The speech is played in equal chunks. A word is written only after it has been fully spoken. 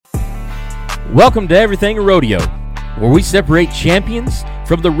Welcome to Everything a Rodeo, where we separate champions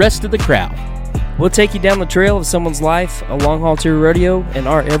from the rest of the crowd. We'll take you down the trail of someone's life, a long-haul tour rodeo, and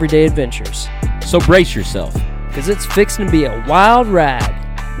our everyday adventures. So brace yourself, Because it's fixing to be a wild ride.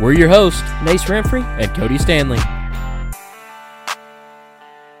 We're your hosts, Nace Renfrey and Cody Stanley.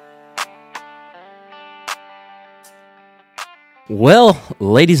 Well,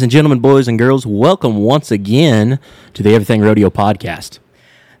 ladies and gentlemen, boys and girls, welcome once again to the Everything Rodeo podcast.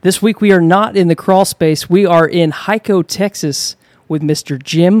 This week we are not in the crawl space. We are in Hico, Texas with Mr.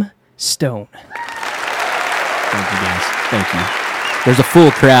 Jim Stone. Thank you, guys. Thank you. There's a full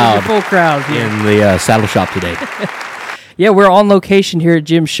crowd, Here. in the saddle shop today. Yeah, we're on location here at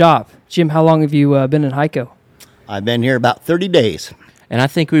Jim's shop. Jim, how long have you been in Hico? I've been here about 30 days. And I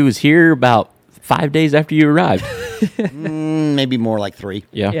think we was here about 5 days after you arrived. Maybe more like 3.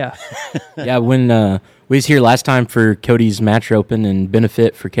 Yeah. Yeah, when we was here last time for Cody's match open and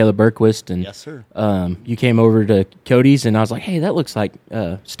benefit for Caleb Berquist, and Yes, sir. You came over to Cody's, and I was like, "Hey, that looks like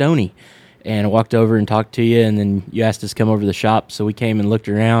Stoney," and I walked over and talked to you, and then you asked us to come over to the shop, so we came and looked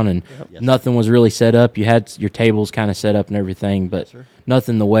around, and Yes. nothing was really set up. You had your tables kind of set up and everything, but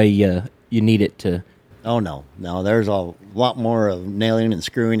nothing the way you need it to. Oh, no. No, there's a lot more of nailing and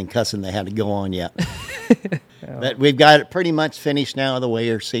screwing and cussing they had to go on yet. But we've got it pretty much finished now the way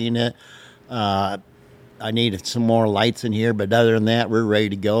you're seeing it. I needed some more lights in here, but other than that, we're ready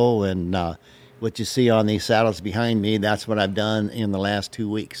to go. And what you see on these saddles behind me, that's what I've done in the last 2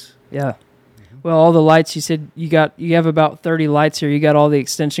 weeks. Yeah. Well, all the lights, you said you have about 30 lights here. You got all the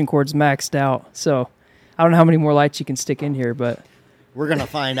extension cords maxed out. So I don't know how many more lights you can stick in here, but We're going to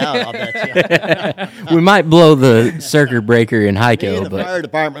find out, I'll bet you. We might blow the circuit breaker in Me Hico, and the but fire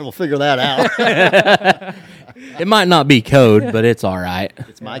department will figure that out. it might not be code, but it's all right.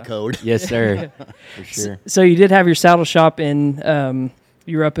 It's my code. Yes, sir, for sure. so you did have your saddle shop in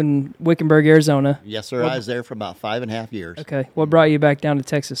you were up in Wickenburg, Arizona. Yes, sir. I was there for about 5.5 years. Okay. What brought you back down to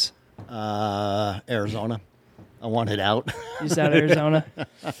Texas? Arizona. I wanted out. Just out of Arizona.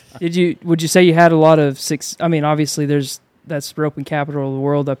 Would you say you had a lot of obviously that's roping capital of the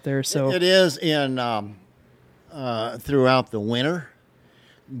world up there, so It is in throughout the winter,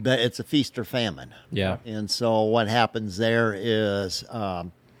 but it's a feast or famine. Yeah. And so what happens there is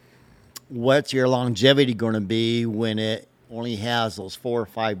what's your longevity going to be when it only has those 4 or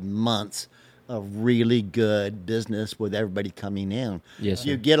 5 months of really good business with everybody coming in? Yes, sir.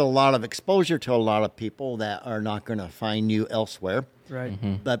 You get a lot of exposure to a lot of people that are not going to find you elsewhere.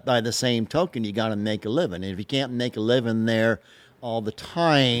 right. But by the same token, you got to make a living. And if you can't make a living there all the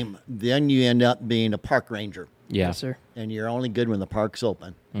time, then you end up being a park ranger. Yeah. Yes, sir. And you're only good when the park's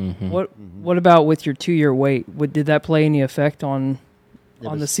open. What about with your 2-year wait? Did that play any effect on It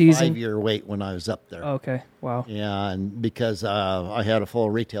was the season? 5-year wait when I was up there. Okay. Wow. Yeah, and because I had a full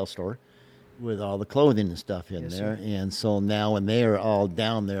retail store with all the clothing and stuff in Yes, there. sir. And so now when they are all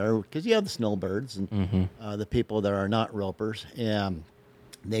down there, because you have the snowbirds and the people that are not ropers, and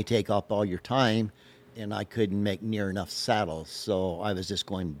they take up all your time, and I couldn't make near enough saddles, so I was just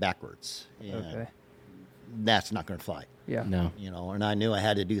going backwards. And Okay. that's not going to fly. Yeah. No. You know, and I knew I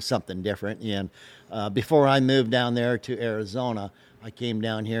had to do something different. And before I moved down there to Arizona, I came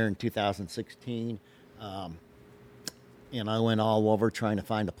down here in 2016, and I went all over trying to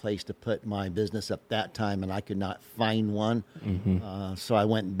find a place to put my business up that time, and I could not find one. So I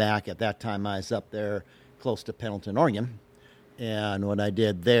went back. At that time, I was up there close to Pendleton, Oregon, and what I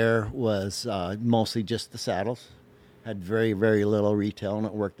did there was mostly just the saddles. Had very, very little retail, and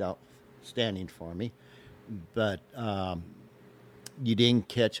it worked out standing for me. But you didn't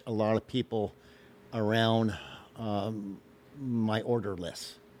catch a lot of people around my order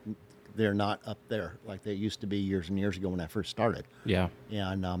lists. They're not up there like they used to be years and years ago when I first started. Yeah.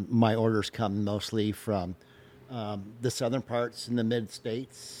 And my orders come mostly from the southern parts in the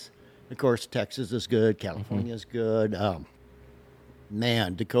mid-states. Of course, Texas is good. California is good.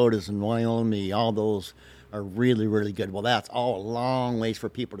 Dakotas and Wyoming, all those are really, really good. Well, that's all a long ways for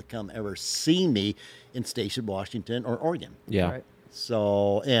people to come ever see me in Station, Washington, or Oregon. Yeah. Right.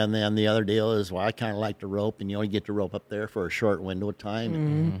 So, and then the other deal is, well, I kind of like to rope, and you only get to rope up there for a short window of time.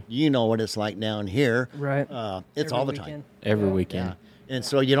 And you know what it's like down here. Right. It's Every all the weekend. time. Every Yeah. weekend. And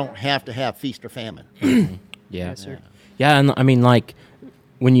so you don't have to have feast or famine. Yeah. Yes, sir. Yeah, and I mean, like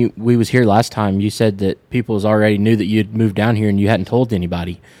when we was here last time, you said that people already knew that you'd moved down here and you hadn't told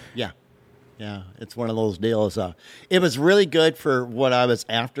anybody. Yeah. Yeah, it's one of those deals. It was really good for what I was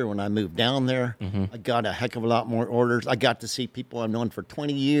after when I moved down there. I got a heck of a lot more orders. I got to see people I've known for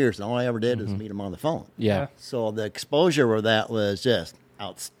 20 years, and all I ever did was meet them on the phone. Yeah. So the exposure of that was just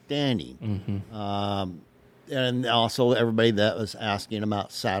outstanding. And also everybody that was asking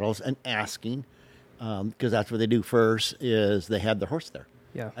about saddles and asking, because that's what they do first, is they have their horse there.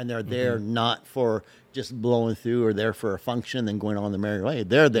 Yeah. And they're there not for just blowing through or there for a function and going on the merry way.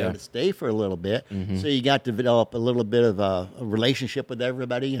 They're there to stay for a little bit. So you got to develop a little bit of a relationship with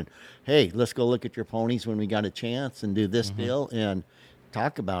everybody. And, hey, let's go look at your ponies when we got a chance and do this deal and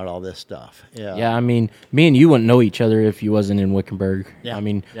talk about all this stuff. Yeah, I mean, me and you wouldn't know each other if you wasn't in Wickenburg. Yeah. I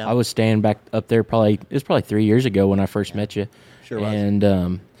mean, Yeah. I was staying back up there it was probably 3 years ago when I first met you. Sure was.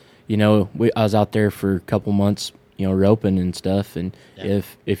 And, you know, I was out there for a couple months, you know, roping and stuff. And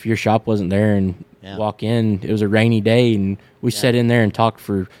if your shop wasn't there and walk in, it was a rainy day, and we sat in there and talked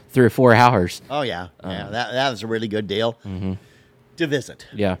for 3 or 4 hours. Oh, yeah. That was a really good deal to visit.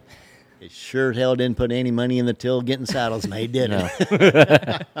 Yeah. It sure as hell didn't put any money in the till getting saddles made, did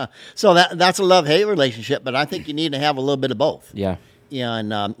it? So that's a love-hate relationship, but I think you need to have a little bit of both. Yeah.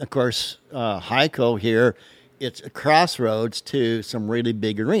 And, of course, Hico here, it's a crossroads to some really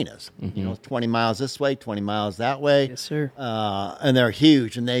big arenas. You know, 20 miles this way, 20 miles that way. Yes, sir. And they're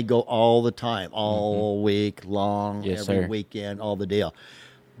huge, and they go all the time, all week long, Yes, every sir. weekend, all the deal.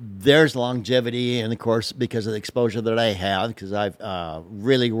 There's longevity, and of course, because of the exposure that I have, because I've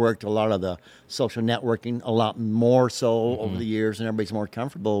really worked a lot of the social networking a lot more so over the years, and everybody's more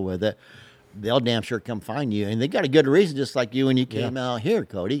comfortable with it. They'll damn sure come find you, and they got a good reason, just like you when you came out here,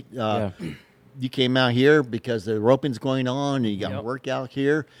 Cody. You came out here because the roping's going on, and you got work out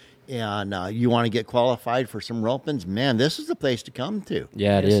here, and you want to get qualified for some ropings. Man, this is the place to come to.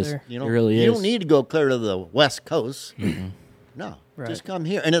 Yeah, it Yes, is. sir. You know, it really is. You don't need to go clear to the West Coast. No, Right. just come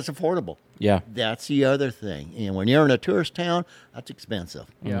here, and it's affordable. Yeah. That's the other thing. And when you're in a tourist town, that's expensive.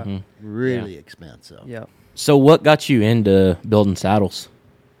 Yeah. Really expensive. Yeah. So what got you into building saddles?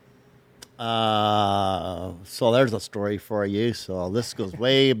 So there's a story for you. So this goes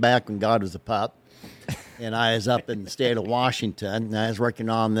way back when God was a pup. And I was up in the state of Washington, and I was working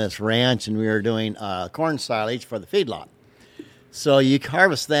on this ranch, and we were doing corn silage for the feedlot. So you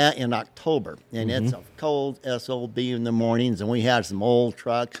harvest that in October, and it's a cold SOB in the mornings, and we had some old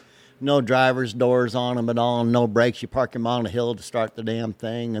trucks, no driver's doors on them at all, no brakes. You park them on a hill to start the damn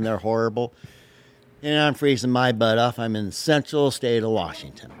thing, and they're horrible. And I'm freezing my butt off. I'm in the central state of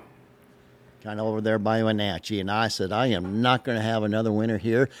Washington, kind of over there by Wenatchee, and I said, I am not going to have another winter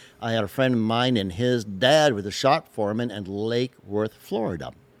here. I had a friend of mine, and his dad was a shop foreman in Lake Worth,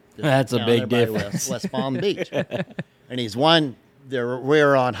 Florida. That's a Down big there by difference. West Palm Beach. And he's we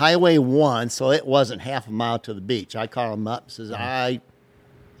were on Highway 1, so it wasn't half a mile to the beach. I called him up and says, I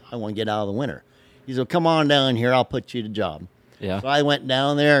want to get out of the winter. He said, come on down here, I'll put you to job. Yeah. So I went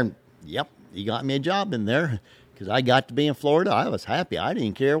down there, and he got me a job in there. Because I got to be in Florida, I was happy. I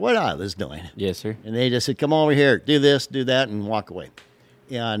didn't care what I was doing. Yes, sir. And they just said, come over here, do this, do that, and walk away.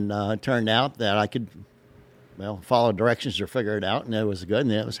 And it turned out that I could, follow directions or figure it out, and it was good,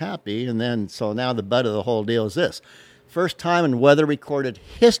 and I was happy. And then, so now the butt of the whole deal is this. First time in weather recorded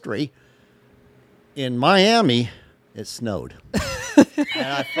history, in Miami, it snowed. And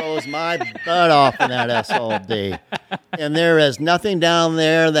I froze my butt off in that SOD. And there is nothing down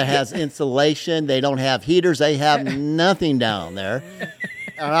there that has insulation. They don't have heaters. They have nothing down there.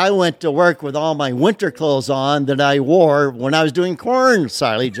 And I went to work with all my winter clothes on that I wore when I was doing corn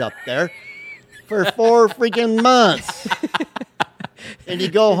silage up there for 4 freaking months. And you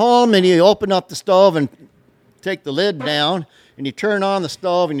go home and you open up the stove and take the lid down, and you turn on the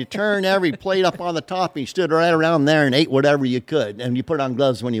stove, and you turn every plate up on the top, and you stood right around there and ate whatever you could, and you put on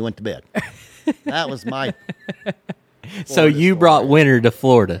gloves when you went to bed. That was my So you brought winter to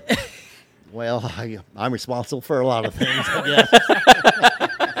Florida. Well, I'm responsible for a lot of things, I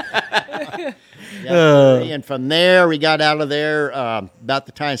guess. And from there, we got out of there about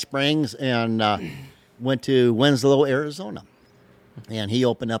the time springs and went to Winslow, Arizona. And he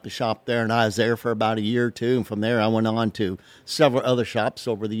opened up a shop there, and I was there for about a year or two. And from there, I went on to several other shops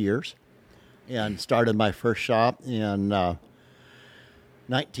over the years and started my first shop in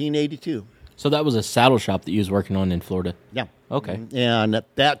 1982. So that was a saddle shop that you was working on in Florida. Yeah. Okay. And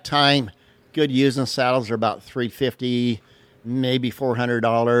at that time, good using saddles are about $350, maybe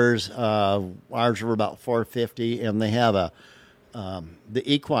 $400. Ours were about $450, and they have the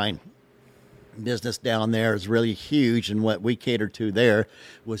equine business down there is really huge, and what we catered to there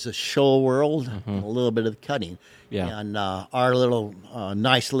was the show world and a little bit of the cutting. Yeah. And our little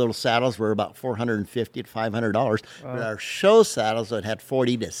nice little saddles were about $450 to $500. But our show saddles that had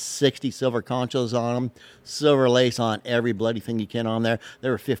 40 to 60 silver conchos on them, silver lace on every bloody thing you can on there, they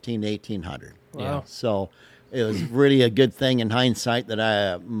were $1,500 to $1,800. Wow. So it was really a good thing in hindsight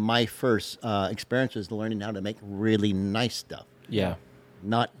that my first experience was learning how to make really nice stuff. Yeah.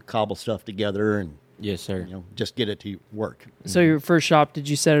 Not cobble stuff together and Yes, sir. Just get it to work. So your first shop, did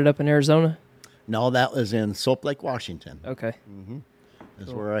you set it up in Arizona? No, that was in Soap Lake, Washington. Okay.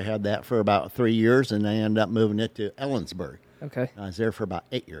 That's where I had that for about 3 years, and I ended up moving it to Ellensburg. Okay. I was there for about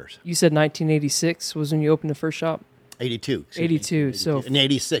 8 years. You said 1986 was when you opened the first shop? 82. 82. So in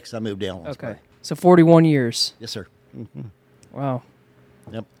 86, I moved to Ellensburg. okay. So 41 years. Yes, sir. Wow.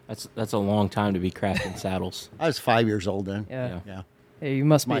 Yep. That's a long time to be crafting saddles. I was 5 years old then. Yeah. Yeah. Hey, you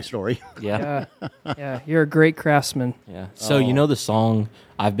must My be. story. Yeah. Yeah. You're a great craftsman. Yeah. So you know the song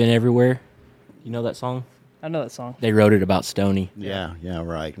 "I've Been Everywhere"? You know that song? I know that song. They wrote it about Stoney. Yeah,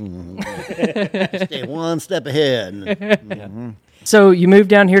 right. Stay one step ahead. So you moved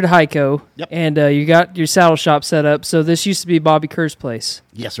down here to Hico, Yep. and you got your saddle shop set up. So this used to be Bobby Kerr's place,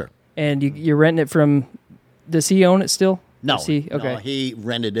 Yes, sir. and you're renting it from. Does he own it still? No, Does he? Okay. no, he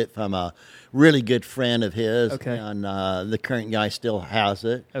rented it from a really good friend of his, Okay. and the current guy still has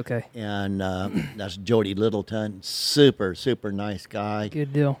it. Okay. And that's Jody Littleton, super, super nice guy.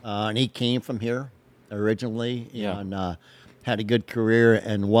 Good deal. And he came from here originally, Yeah. and had a good career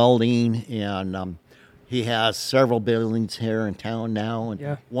in welding, and he has several buildings here in town now. And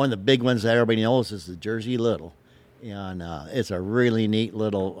Yeah. one of the big ones that everybody knows is the Jersey Little, and it's a really neat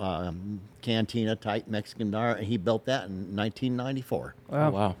little cantina type Mexican bar. And he built that in 1994. Wow.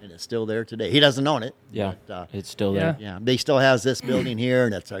 Oh, wow. And it's still there today. He doesn't own it. Yeah. But, It's still Yeah. there. yeah, but he still has this building here,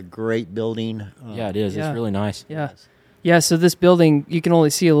 and it's a great building. Yeah, it is. Yeah. It's really nice. Yeah. Yeah, so this building, you can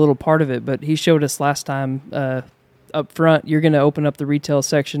only see a little part of it, but he showed us last time up front. You're going to open up the retail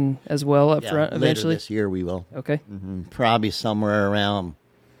section as well up front eventually? Later this year we will. Okay. Probably somewhere around,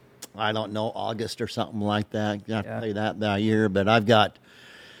 I don't know, August or something like that. You have Yeah. to play that year, but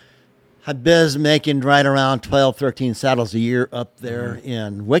I've been making right around 12, 13 saddles a year up there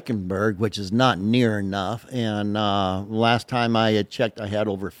in Wickenburg, which is not near enough. And last time I had checked, I had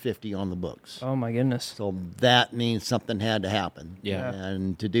over 50 on the books. Oh, my goodness. So that means something had to happen. Yeah.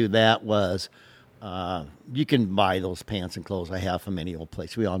 And to do that was, you can buy those pants and clothes I have from any old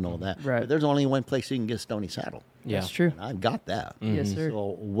place. We all know that. Right. But there's only one place you can get a Stoney saddle. Yeah. That's true. And I've got that. Yes, sir.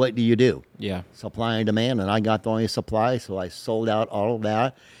 So what do you do? Yeah. Supply and demand, and I got the only supply, so I sold out all of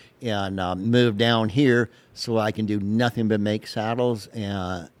that and moved down here so I can do nothing but make saddles,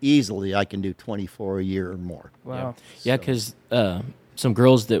 and easily I can do 24 a year or more. Wow. Yeah, because some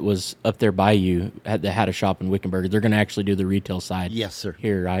girls that was up there by you that had a shop in Wickenburg, they're going to actually do the retail side. Yes, sir.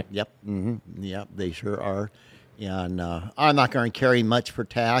 Here, right? Yep. Yep, they sure are. And I'm not going to carry much per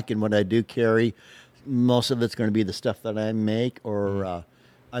tack, and what I do carry, most of it's going to be the stuff that I make, or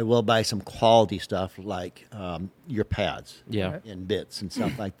I will buy some quality stuff like your pads Yeah. and bits and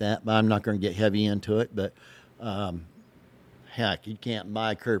stuff like that. But I'm not going to get heavy into it. But heck, you can't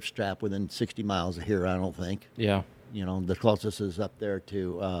buy a curb strap within 60 miles of here, I don't think. Yeah. The closest is up there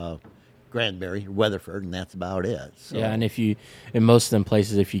to Granbury, Weatherford, and that's about it. So, Yeah, and in most of them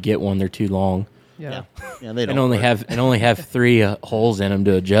places, if you get one, they're too long. Yeah. yeah, they don't And only work. have 3 holes in them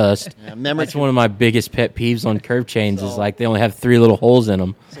to adjust. Yeah, remember That's one of my biggest pet peeves on curve chains is like they only have 3 little holes in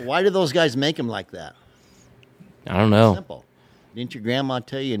them. So why do those guys make them like that? I don't know. Simple. Didn't your grandma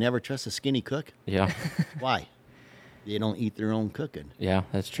tell you never trust a skinny cook? Yeah, Why? They don't eat their own cooking. yeah,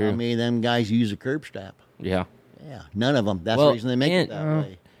 that's How true. many of them guys use a curb strap? Yeah, Yeah, none of them. That's Well, the reason they make it and- that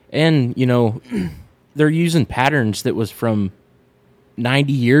way. and they're using patterns that was from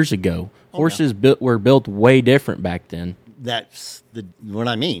 90 years ago. Horses were built way different back then. That's what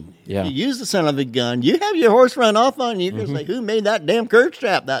I mean. Yeah. You use the son of a gun. You have your horse run off on you. You can say, who made that damn curb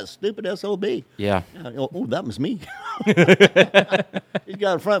strap? That stupid SOB. Yeah, Oh, that was me. He's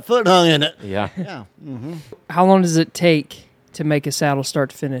got a front foot hung in it. yeah. Yeah. How long does it take to make a saddle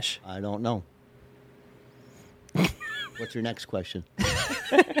start to finish? I don't know. What's your next question?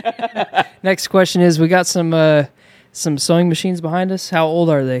 Next question is, we got some sewing machines behind us. How old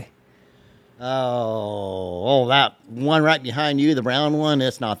are they? Oh, that one right behind you, the brown one,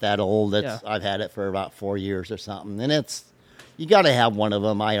 it's not that old. I've had it for about 4 years or something. And you got to have one of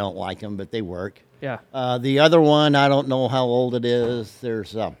them. I don't like them, but they work. Yeah. The other one, I don't know how old it is.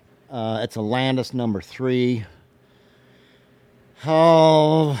 It's a Landis number 3.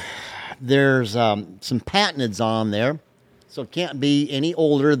 Oh, there's some patents on there, so it can't be any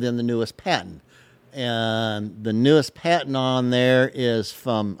older than the newest patent. And the newest patent on there is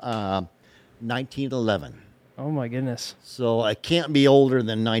from 1911. Oh, my goodness. So it can't be older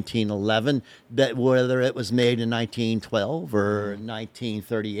than 1911. But whether it was made in 1912 or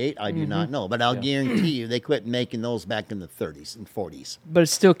 1938, I do not know. But I'll guarantee you they quit making those back in the 30s and 40s. But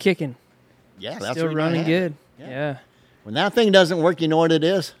it's still kicking. Yeah, that's Still what you gotta running have good. it. Yeah. When that thing doesn't work, you know what it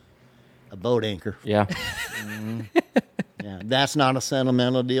is? A boat anchor. Yeah. Yeah. That's not a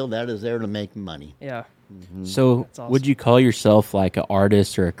sentimental deal. That is there to make money. Yeah. So, That's awesome. would you call yourself like an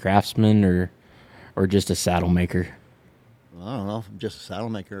artist or a craftsman or just a saddle maker? I don't know. I'm just a saddle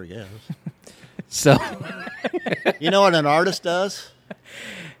maker, I guess. So, You know what an artist does?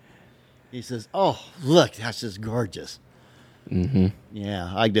 He says, "Oh, look, that's just gorgeous." mm-hmm.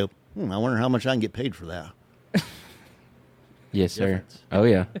 Yeah, I do. I wonder how much I can get paid for that. Yes, sir. Difference. Oh,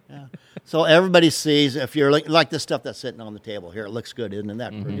 yeah. Yeah. So everybody sees, if you're like this stuff that's sitting on the table here, it looks good, isn't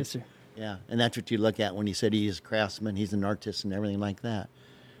that pretty? Yes, sir. Yeah, and that's what you look at when you said he's a craftsman, he's an artist, and everything like that.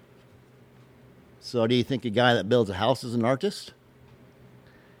 So do you think a guy that builds a house is an artist?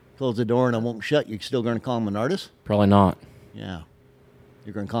 Close the door and it won't shut, you're still going to call him an artist? Probably not. Yeah.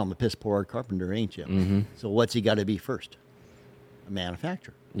 You're going to call him a piss poor carpenter, ain't you? Mm-hmm. So what's he got to be first? A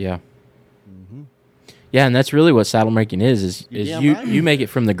manufacturer. Yeah. Yeah, and that's really what saddle making is You're damn you right. you make it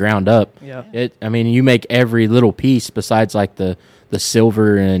from the ground up. Yeah. I mean, you make every little piece besides like the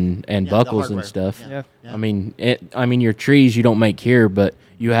silver and the buckles and hardware. stuff. Yeah. Yeah. I mean your trees you don't make here, but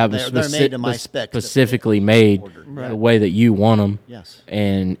you have They're made to my specs that specifically they made ordered. Right. the way that you want them. Yes.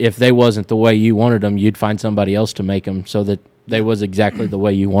 And if they wasn't the way you wanted them, you'd find somebody else to make them so that they was exactly the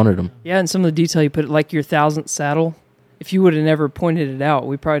way you wanted them. Yeah, and some of the detail you put, like your 1,000th saddle, if you would have never pointed it out,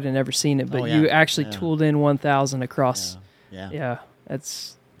 we probably would have never seen it. But Oh, yeah. you actually Yeah. tooled in 1,000 across. Yeah. Yeah,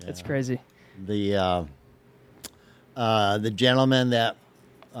 that's Yeah. crazy. The gentleman that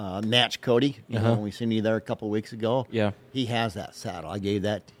matched Cody, when we seen you there a couple of weeks ago, Yeah. he has that saddle. I gave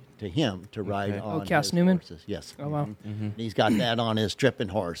that to him to ride Okay. on Cass his Newman? horses. Yes. Oh, wow. He's got that on his tripping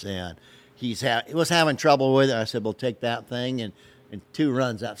horse, and he was having trouble with it. I said, "Well, take that thing," and in 2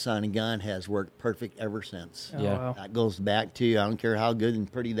 runs, that son and gun has worked perfect ever since. Oh, Yeah. wow. That goes back to, I don't care how good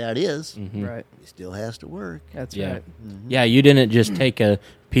and pretty that is, Right. it still has to work. That's Yeah. right. Yeah, you didn't just take a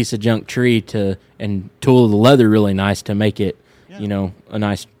piece of junk tree and tool the leather really nice to make it, Yeah. a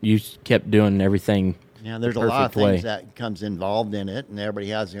nice. You kept doing everything. Yeah, there's a the lot of perfect way. things that comes involved in it, and everybody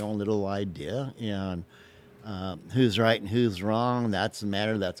has their own little idea. And who's right and who's wrong, that's a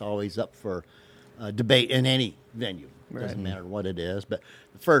matter that's always up for debate in any venue. Doesn't matter what it is. But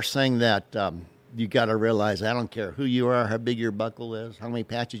the first thing that you got to realize, I don't care who you are, how big your buckle is, how many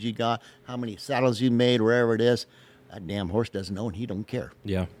patches you got, how many saddles you made, wherever it is, that damn horse doesn't know and he don't care.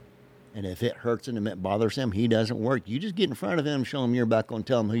 Yeah. And if it hurts him and it bothers him, he doesn't work. You just get in front of him, show him your buckle, and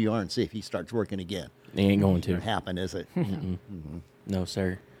tell him who you are and see if he starts working again. He ain't going It to. happen, is it? No,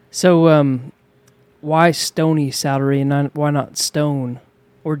 sir. So, why Stoney Saddlery and why not Stone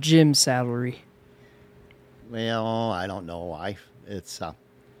or Jim Saddlery? Well, I don't know why. It's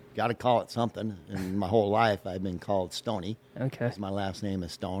got to call it something. And my whole life, I've been called Stoney. Okay. 'Cause my last name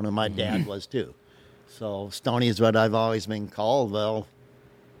is Stone, and my dad was too. So Stoney is what I've always been called. Well,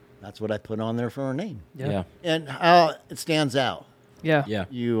 that's what I put on there for a name. Yeah. And how it stands out. Yeah. Yeah.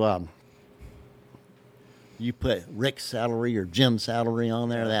 You put Rick Saddlery or Jim Saddlery on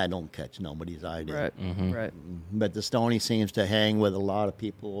there, that don't catch nobody's idea. Right. Right. But the Stoney seems to hang with a lot of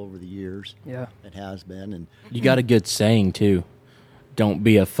people over the years. Yeah. It has been. And You got a good saying too. Don't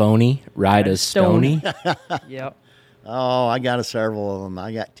be a phony, ride a stony. Yep. oh, I got several of them.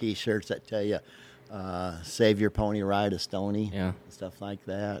 I got T-shirts that tell you, "Save your pony, ride a Stoney." Yeah. Stuff like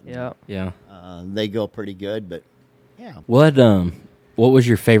that. Yeah. Yeah. They go pretty good, but yeah, What was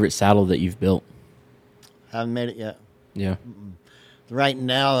your favorite saddle that you've built? haven't made it yet. Yeah. Right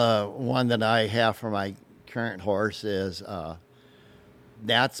now, one that I have for my current horse is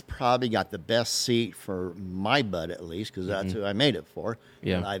that's probably got the best seat for my butt, at least, because that's who I made it for.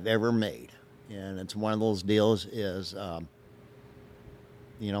 Yeah. That I've ever made, and it's one of those deals. Is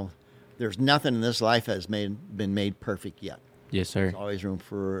there's nothing in this life has been made perfect yet. Yes, sir. There's always room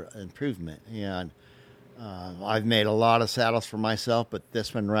for improvement, and I've made a lot of saddles for myself, but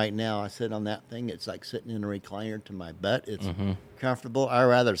this one right now, I sit on that thing. It's like sitting in a recliner to my butt. It's comfortable. I'd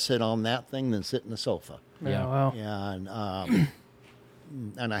rather sit on that thing than sit in the sofa. Yeah. Wow.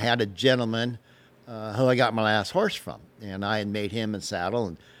 And I had a gentleman who I got my last horse from, and I had made him a saddle,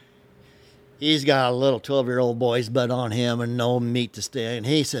 and he's got a little 12-year-old boy's butt on him and no meat to stay. And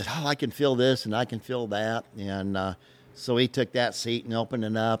he said, "Oh, I can feel this and I can feel that." And so he took that seat and opened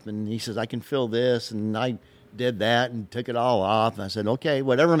it up, and he says, "I can feel this," and I did that and took it all off. And I said, "Okay,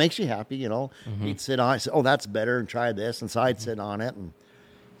 whatever makes you happy, He'd sit on it. I said, "Oh, that's better," and try this. And so I'd sit on it, and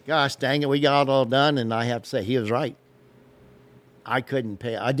gosh dang it, we got it all done. And I have to say, he was right. I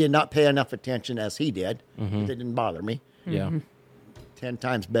did not pay enough attention as he did. It didn't bother me. Yeah. 10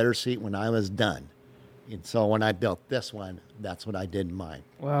 times better seat when I was done. And so when I built this one, that's what I did in mine.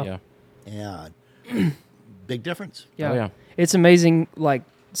 Wow. Yeah. And big difference. Yeah. Oh, yeah. It's amazing. Like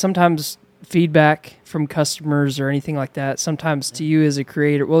sometimes feedback from customers or anything like that. Sometimes to you as a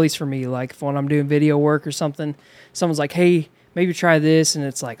creator, well, at least for me, like when I'm doing video work or something, someone's like, hey, maybe try this. And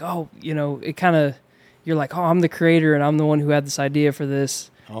it's like, oh, it kind of, you're like, oh, I'm the creator and I'm the one who had this idea for this.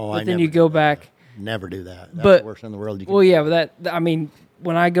 Oh, but then you go back. Never do that. That's the worst in the world. Well, yeah, but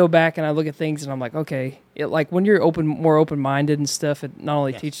when I go back and I look at things and I'm like, okay, like when you're more open-minded and stuff, it not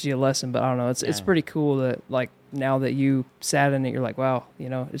only teaches you a lesson, but I don't know, it's pretty cool that like now that you sat in it, you're like, wow,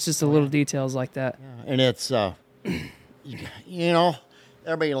 it's just the little details like that. Yeah. And it's,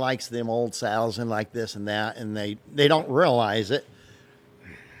 everybody likes them old saddles and like this and that, and they don't realize it.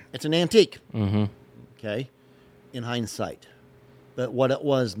 It's an antique, okay, in hindsight. But what it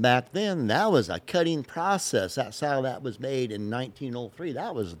was back then, that was a cutting process. That saddle that was made in 1903,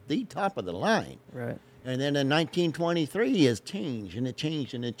 that was the top of the line. Right. And then in 1923, it's changed, and it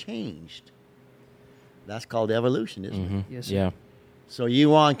changed, and it changed. That's called evolution, isn't it? Yes, sir. Yeah. So you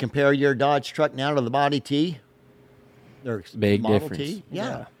want to compare your Dodge truck now to the Body T? Or Big Model difference. T?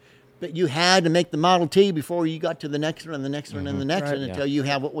 Yeah. But you had to make the Model T before you got to the next one and the next one and the next one until you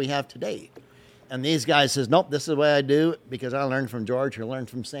have what we have today. And these guys says, nope, this is the way I do it because I learned from George, I learned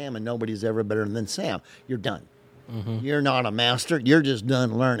from Sam, and nobody's ever better than Sam. You're done. You're not a master. You're just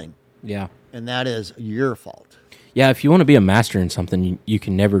done learning. Yeah. And that is your fault. Yeah, if you want to be a master in something, you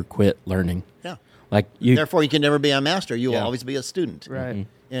can never quit learning. Yeah. Therefore, you can never be a master. You will always be a student. Right.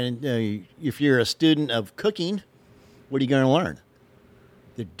 And if you're a student of cooking, what are you going to learn?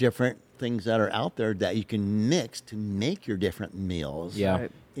 The different things that are out there that you can mix to make your different meals. Yeah.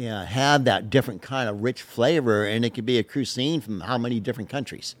 Right. Yeah, have that different kind of rich flavor, and it could be a cuisine from how many different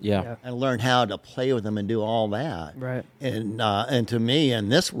countries. Yeah. And learn how to play with them and do all that. Right. And to me, in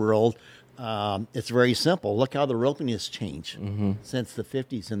this world, it's very simple. Look how the roping has changed since the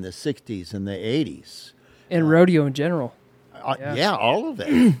 50s and the 60s and the 80s. And rodeo in general. Yeah, all of it,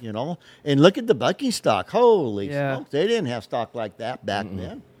 And look at the bucking stock. Holy smokes. They didn't have stock like that back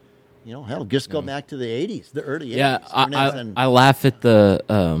then. Hell, just go back to the 80s, the early 80s. Yeah, I laugh at the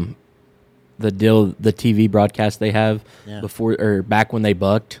TV broadcast they have before or back when they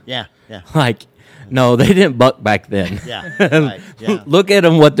bucked. Yeah. Like, no, they didn't buck back then. Yeah, right, yeah. Look at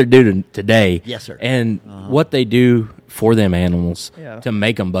them, what they're doing today. Yes, sir. And what they do for them animals Yeah. to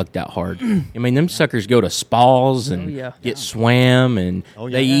make them buck that hard. I mean, them suckers go to spas and get swam, and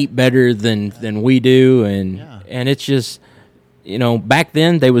they eat better than we do. And it's just, back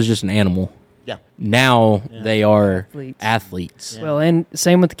then they was just an animal. Yeah. Now they are athletes. Well, and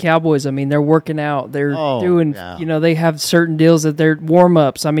same with the Cowboys. I mean, they're working out. They're doing, they have certain deals that they're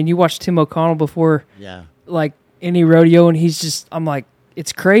warm-ups. I mean, you watch Tim O'Connell before, like, any rodeo, and he's just, I'm like,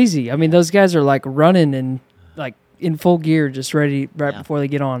 it's crazy. I mean, those guys are, like, running and, like, in full gear, just ready before they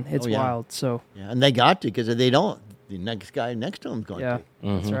get on. It's wild, so. Yeah, and they got to, because if they don't, the next guy next to them is going to.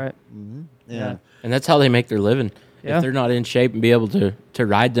 That's right. Yeah. And that's how they make their living. Yeah. If they're not in shape and be able to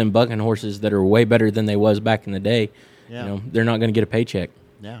ride them bucking horses that are way better than they was back in the day, they're not going to get a paycheck.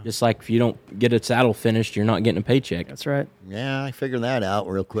 Yeah. Just like if you don't get a saddle finished, you're not getting a paycheck. That's right. Yeah, I figured that out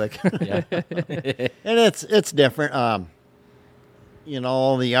real quick. Yeah. And it's different.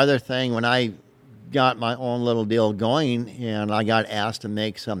 The other thing, when I got my own little deal going and I got asked to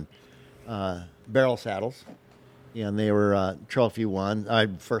make some barrel saddles, and they were trophy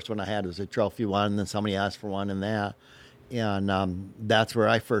one. First one I had was a trophy one, and then somebody asked for one in that. And that's where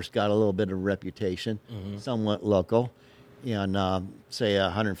I first got a little bit of reputation, somewhat local. In, say,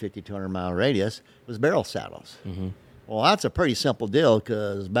 150, 200-mile radius, was barrel saddles. Well, that's a pretty simple deal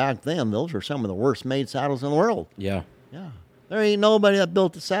because back then, those were some of the worst-made saddles in the world. Yeah. Yeah. There ain't nobody that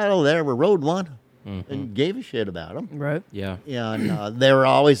built a saddle that ever rode one and gave a shit about them. Right. Yeah. And they were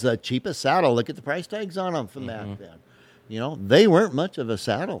always the cheapest saddle. Look at the price tags on them from back then. They weren't much of a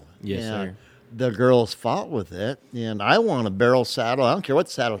saddle. Yes, sir. The girls fought with it, and I want a barrel saddle. I don't care what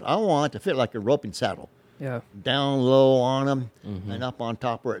saddle. I want it to fit like a roping saddle. Yeah. Down low on them and up on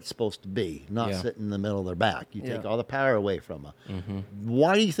top where it's supposed to be, not sitting in the middle of their back. You take all the power away from them.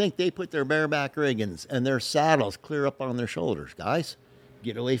 Why do you think they put their bareback riggings and their saddles clear up on their shoulders, guys?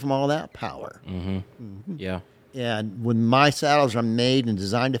 Get away from all that power. Yeah. And when my saddles are made and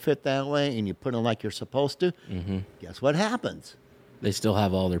designed to fit that way and you put them like you're supposed to, guess what happens? They still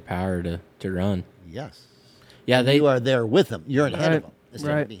have all their power to run. Yes. Yeah, You are there with them. You're ahead of them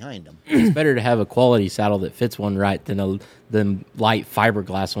instead of behind them. It's better to have a quality saddle that fits one right than light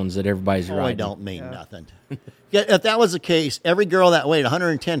fiberglass ones that everybody's riding. I don't mean nothing. If that was the case, every girl that weighed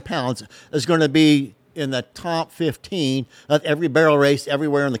 110 pounds is going to be in the top 15 of every barrel race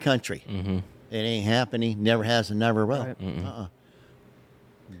everywhere in the country. It ain't happening. Never has and never will. Right.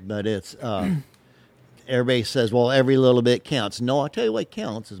 But it's everybody says, well, every little bit counts. No, I'll tell you what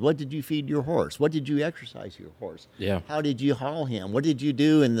counts is what did you feed your horse? What did you exercise your horse? Yeah. How did you haul him? What did you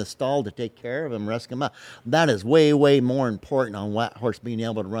do in the stall to take care of him, rescue him out? That is way, way more important on that horse being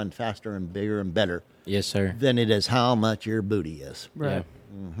able to run faster and bigger and better. Yes, sir. Than it is how much your booty is. Right.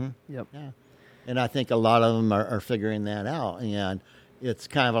 Yeah. Mm-hmm. Yep. Yeah. And I think a lot of them are figuring that out. And it's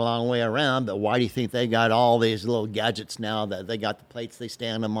kind of a long way around, but why do you think they got all these little gadgets now that they got the plates they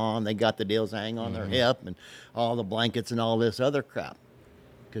stand them on, they got the deals hang on their hip and all the blankets and all this other crap?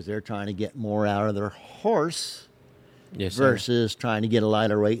 Because they're trying to get more out of their horse versus trying to get a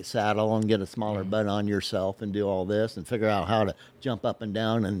lighter weight saddle and get a smaller butt on yourself and do all this and figure out how to jump up and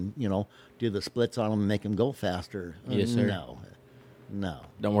down and, do the splits on them and make them go faster. Yes, sir. No.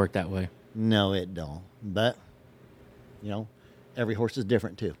 Don't work that way. No, it don't. But, every horse is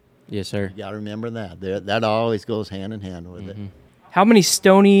different too. Yes, sir. You got to remember that. That always goes hand in hand with it. How many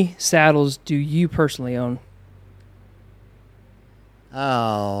Stoney saddles do you personally own?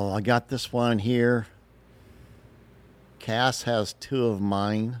 Oh, I got this one here. Cass has 2 of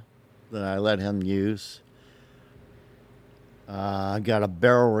mine that I let him use. I got a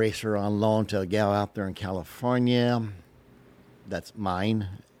barrel racer on loan to a gal out there in California. That's mine.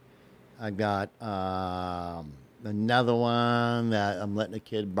 I got another one that I'm letting a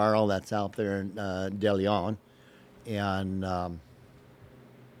kid borrow that's out there in De Leon. And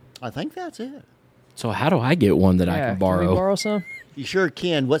I think that's it. So how do I get one that I can borrow? Can we borrow some? You sure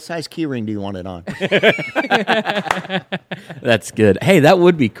can. What size key ring do you want it on? That's good. Hey, that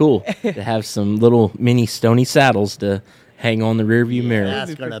would be cool to have some little mini Stoney saddles to hang on the rearview mirror.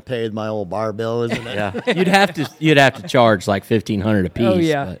 That's going to pay my old bar bill, isn't it? Yeah, you'd have to charge like $1,500 a piece. Oh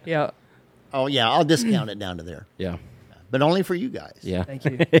yeah, but, yeah. Oh yeah, I'll discount it down to there. Yeah, but only for you guys. Yeah, Thank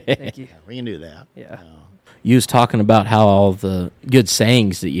you, thank you. Yeah, we can do that. Yeah. You was talking about how all the good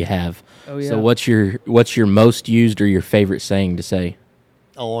sayings that you have. Oh yeah. So what's your most used or your favorite saying to say?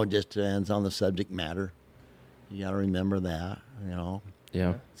 Oh, it just depends on the subject matter. You got to remember that.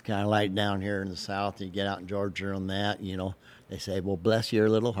 Yeah. It's kind of like down here in the South. You get out in Georgia on that. They say, "Well, bless your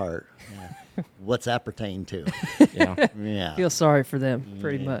little heart." Yeah. What's that pertain to? Yeah. Feel sorry for them,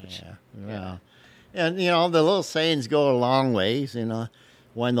 pretty much. Yeah. And the little sayings go a long ways.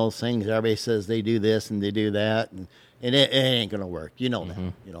 One of those things everybody says they do this and they do that, and it ain't gonna work. You know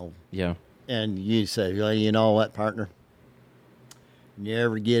that. Yeah. And you say, well, you know what, partner?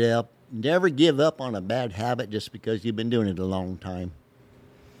 Never give up on a bad habit just because you've been doing it a long time.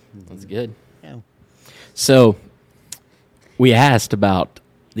 That's good. Yeah. So we asked about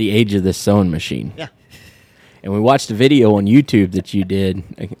the age of this sewing machine. Yeah. And we watched a video on YouTube that you did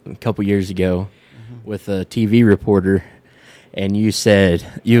a couple years ago with a TV reporter, and you said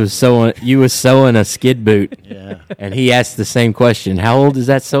you was sewing a skid boot. Yeah. And he asked the same question. How old is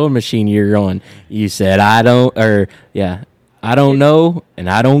that sewing machine you're on? You said I don't know and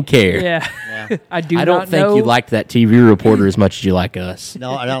I don't care. Yeah. I don't think you liked that TV reporter as much as you like us.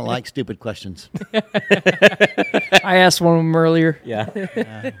 No, I don't like stupid questions. I asked one of them earlier.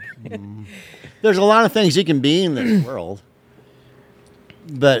 Yeah. There's a lot of things you can be in this world,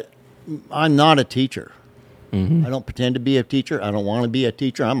 but I'm not a teacher. I don't pretend to be a teacher. I don't want to be a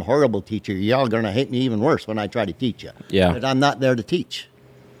teacher. I'm a horrible teacher. Y'all are going to hate me even worse when I try to teach you. Yeah. But I'm not there to teach.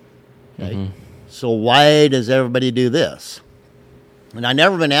 Okay? So why does everybody do this? And I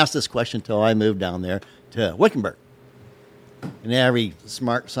never been asked this question until I moved down there to Wickenburg. And every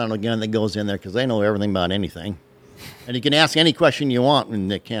smart son of a gun that goes in there, because they know everything about anything. And you can ask any question you want,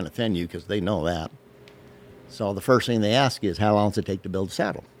 and they can't offend you because they know that. So the first thing they ask is, how long does it take to build a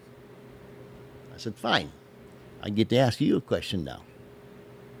saddle? I said, fine. I get to ask you a question now.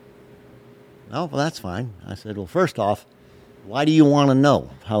 Oh, well, that's fine. I said, well, first off, why do you want to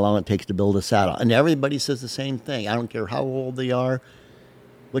know how long it takes to build a saddle? And everybody says the same thing. I don't care how old they are,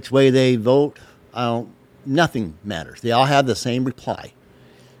 which way they vote. Nothing matters. They all have the same reply,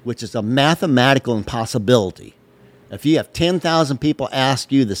 which is a mathematical impossibility. If you have 10,000 people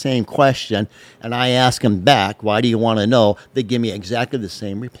ask you the same question, and I ask them back, why do you want to know? They give me exactly the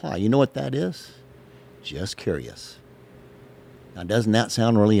same reply. You know what that is? Just curious. Now, doesn't that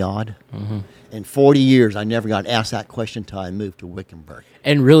sound really odd? In 40 years, I never got asked that question until I moved to Wickenburg.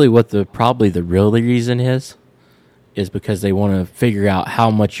 And really what probably the real reason is because they want to figure out how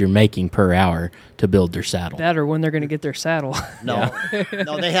much you're making per hour to build their saddle. That or when they're going to get their saddle. No,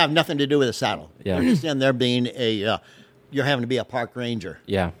 no, they have nothing to do with a saddle. Yeah. They're just in there being you're having to be a park ranger.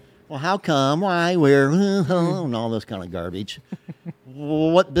 Yeah. Well, how come? Why? Where? And all this kind of garbage.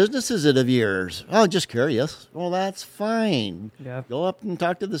 Well, what business is it of yours? Oh, just curious. Well, that's fine. Yeah. Go up and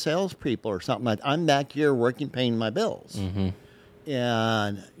talk to the salespeople or something like that. I'm back here working, paying my bills.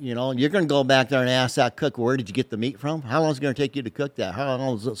 And, you're going to go back there and ask that cook, where did you get the meat from? How long is it going to take you to cook that? How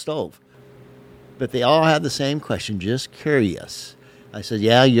long is the stove? But they all have the same question, just curious. I said,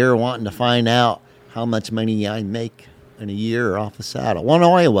 yeah, you're wanting to find out how much money I make in a year off a saddle. Well,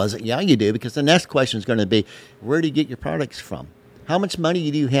 no, I wasn't. Yeah, you do, because the next question is going to be, where do you get your products from? How much money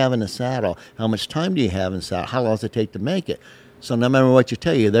do you have in a saddle? How much time do you have in a saddle? How long does it take to make it? So no matter what you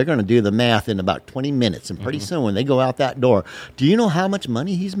tell you, they're going to do the math in about 20 minutes. And pretty soon when they go out that door, do you know how much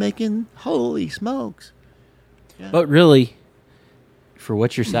money he's making? Holy smokes. Yeah. But really, for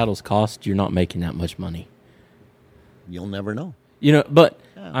what your saddles cost, you're not making that much money. You'll never know. But,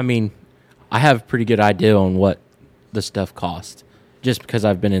 yeah. I mean, I have a pretty good idea on what the stuff costs just because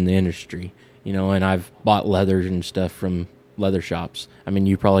I've been in the industry, and I've bought leathers and stuff from leather shops. I mean,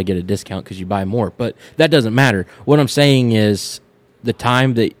 you probably get a discount because you buy more, but that doesn't matter. What I'm saying is the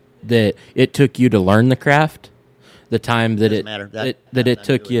time that it took you to learn the craft, the time that it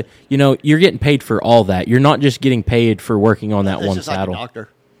took you, you're getting paid for all that. You're not just getting paid for working on that one saddle. Like a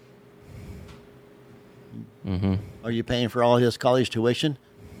doctor. Are you paying for all his college tuition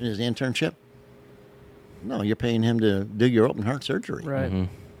and his internship? No, you're paying him to do your open heart surgery. Right.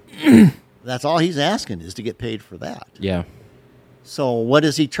 That's all he's asking, is to get paid for that. Yeah. So what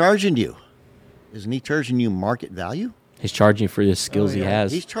is he charging you? Isn't he charging you market value? He's charging for the skills he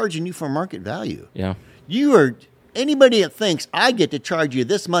has. He's charging you for market value. Yeah. Anybody that thinks I get to charge you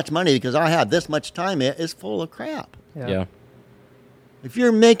this much money because I have this much time in it is full of crap. Yeah. If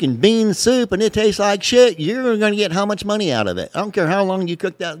you're making bean soup and it tastes like shit, you're going to get how much money out of it. I don't care how long you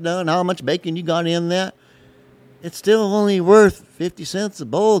cook that done, how much bacon you got in that. It's still only worth 50 cents a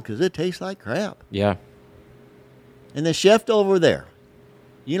bowl because it tastes like crap. Yeah. And the chef over there,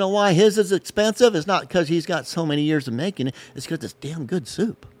 you know why his is expensive? It's not because he's got so many years of making it. It's because it's damn good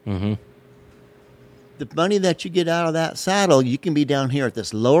soup. Mm-hmm. The money that you get out of that saddle, you can be down here at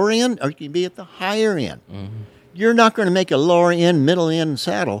this lower end or you can be at the higher end. Mm-hmm. You're not going to make a lower end, middle end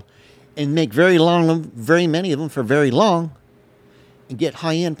saddle and make very many of them for very long and get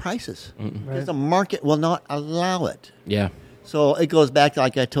high end prices. Because the market will not allow it. Yeah. So it goes back to,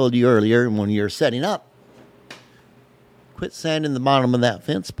 like I told you earlier, when you're setting up, quit sanding the bottom of that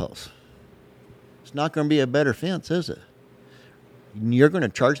fence post. It's not going to be a better fence, is it? You're going to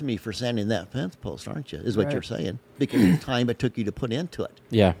charge me for sanding that fence post, aren't you? Is what you're saying. Because of the time it took you to put into it.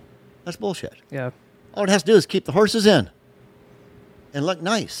 Yeah. That's bullshit. Yeah. All it has to do is keep the horses in and look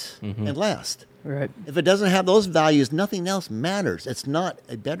nice and last. Right. If it doesn't have those values, nothing else matters. It's not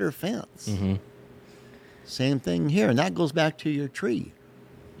a better fence. Same thing here. And that goes back to your tree.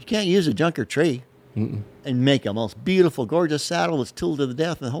 You can't use a junker tree and make a most beautiful, gorgeous saddle that's tooled to the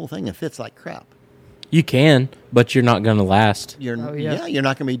death and the whole thing and fits like crap. You can, but you're not going to last. You're not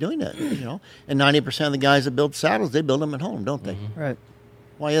going to be doing it. And 90% of the guys that build saddles, they build them at home, don't they? Right.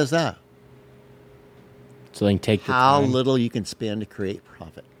 Why is that? So they can take the how time. little you can spend to create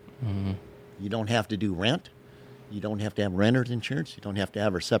profit. You don't have to do rent. You don't have to have renter's insurance. You don't have to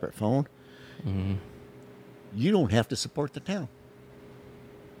have a separate phone. You don't have to support the town.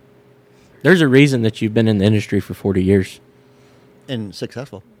 There's a reason that you've been in the industry for 40 years. And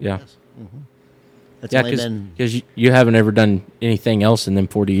successful. Yeah. Yes. Yeah, because you haven't ever done anything else in them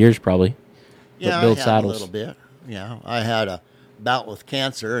 40 years, probably. Yeah, build I had saddles. a little bit. Yeah, I had a bout with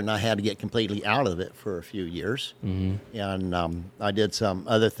cancer, and I had to get completely out of it for a few years. And I did some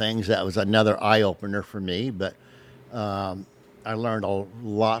other things. That was another eye-opener for me, but I learned a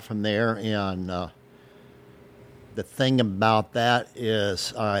lot from there. And the thing about that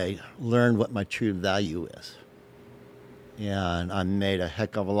is I learned what my true value is. And I made a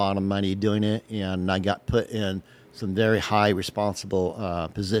heck of a lot of money doing it, and I got put in some very high responsible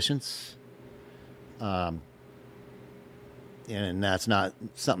positions. And that's not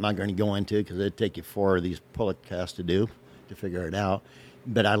something I'm going to go into because it'd take you 4 of these podcasts to figure it out.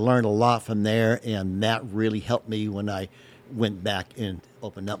 But I learned a lot from there, and that really helped me when I went back and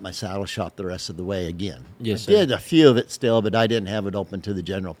opened up my saddle shop the rest of the way again. Yes, I did a few of it still, but I didn't have it open to the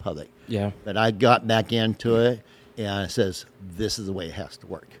general public. Yeah. But I got back into it, and it says, this is the way it has to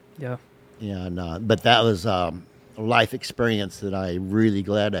work. Yeah. And but that was a life experience that I'm really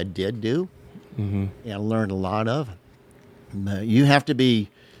glad I did do and learned a lot of. You have to be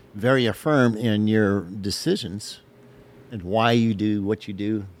very affirmed in your decisions and why you do what you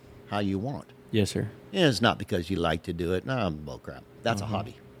do, how you want. Yes, sir. And it's not because you like to do it. No, bullcrap. That's a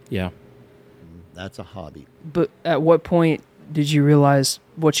hobby. Yeah. That's a hobby. But at what point did you realize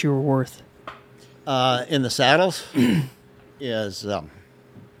what you were worth? In the saddles is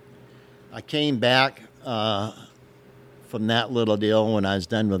I came back from that little deal when I was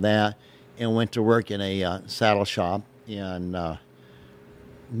done with that and went to work in a saddle shop in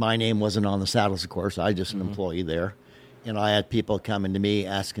my name wasn't on the saddles, of course. I was just an employee there. And I had people coming to me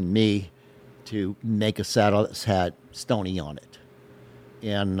asking me to make a saddle that had Stoney on it.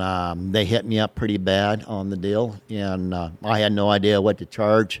 And they hit me up pretty bad on the deal. And I had no idea what to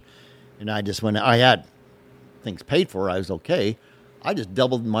charge. And I just went, I had things paid for. I was okay. I just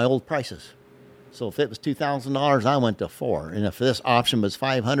doubled my old prices. So if it was $2,000, I went to $4,000. And if this option was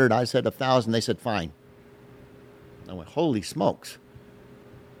 $500, I said $1,000. They said, fine. I went, holy smokes.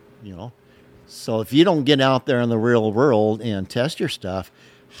 You know? So if you don't get out there in the real world and test your stuff,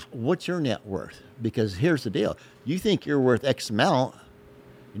 what's your net worth? Because here's the deal. You think you're worth X amount,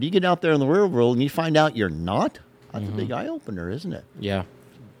 and you get out there in the real world and you find out you're not, that's a big eye-opener, isn't it? Yeah.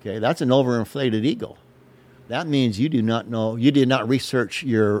 Okay, that's an overinflated ego. That means you do not know, you did not research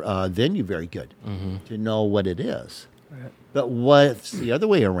your venue very good to know what it is. Right. But what's the other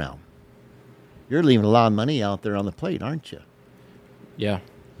way around? You're leaving a lot of money out there on the plate, aren't you? Yeah.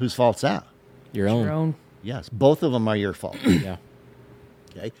 Whose fault's that? Your own. Yes, both of them are your fault. Yeah.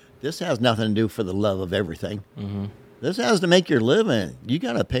 Okay, this has nothing to do for the love of everything. This has to make your living. You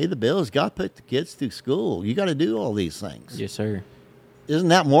got to pay the bills. Got to put the kids through school. You got to do all these things. Yes, sir. Isn't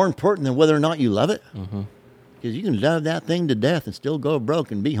that more important than whether or not you love it? Because you can love that thing to death and still go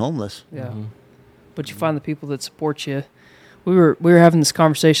broke and be homeless. Yeah. But you find the people that support you. We were having this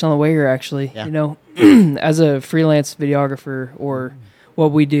conversation on the way here, actually. Yeah. You know, as a freelance videographer or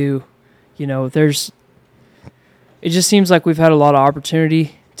what we do, you know, it just seems like we've had a lot of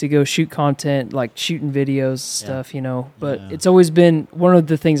opportunity to go shoot content, like shooting videos and stuff, you know. But it's always been one of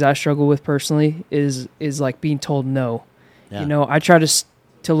the things I struggle with personally is like being told no. Yeah. You know, I try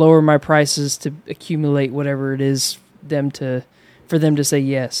to lower my prices to accumulate whatever it is for them to say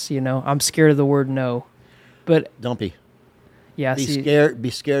yes. You know, I'm scared of the word no, but don't be. Yeah, Be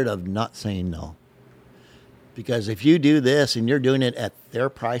scared of not saying no. Because if you do this and you're doing it at their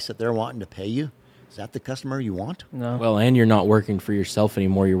price that they're wanting to pay you, is that the customer you want? No. Well, and you're not working for yourself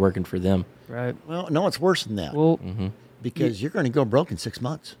anymore. You're working for them. Right. Well, no, it's worse than that. Well, because you're going to go broke in 6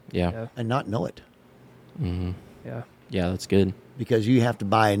 months. Yeah. And not know it. Yeah. Yeah, that's good. Because you have to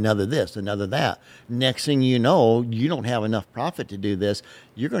buy another this, another that. Next thing you know, you don't have enough profit to do this.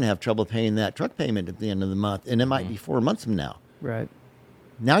 You're going to have trouble paying that truck payment at the end of the month. And it might be 4 months from now. Right.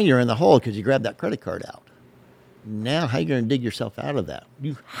 Now you're in the hole because you grabbed that credit card out. Now, how are you going to dig yourself out of that?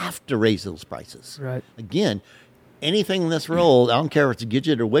 You have to raise those prices. Right. Again, anything in this world, I don't care if it's a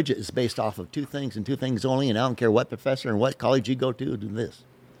gadget or widget, is based off of two things and two things only, and I don't care what professor and what college you go to do this.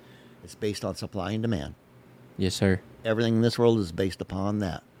 It's based on supply and demand. Yes, sir. Everything in this world is based upon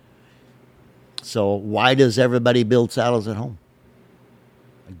that. So why does everybody build saddles at home?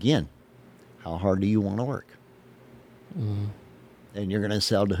 Again, how hard do you want to work? And you're going to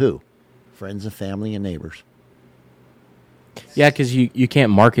sell to who? Friends and family and neighbors. Yeah, because you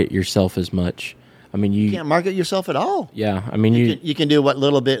can't market yourself as much. I mean, you can't market yourself at all. Yeah, I mean, you can do what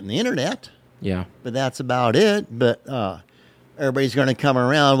little bit in the internet. Yeah, but that's about it. But everybody's going to come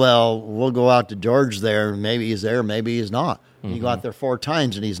around. Well, we'll go out to George there. Maybe he's there. Maybe he's not. You go out there 4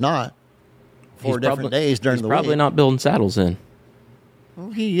 times and he's not. Four different days during the week. He's probably not building saddles then.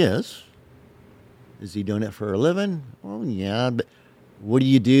 Well, he is. Is he doing it for a living? Well, yeah, but what do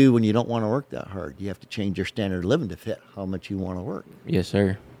you do when you don't want to work that hard? You have to change your standard of living to fit how much you want to work. Yes,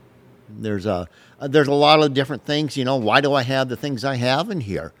 sir. There's a lot of different things. You know, why do I have the things I have in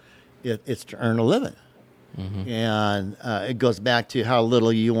here? It's to earn a living. And it goes back to how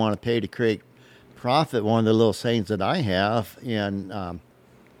little you want to pay to create profit. One of the little sayings that I have, and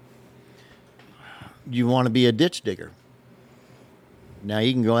you want to be a ditch digger. Now,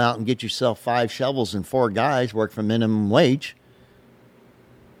 you can go out and get yourself 5 shovels and 4 guys, work for minimum wage.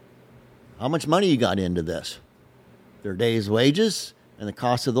 How much money you got into this? Their day's wages and the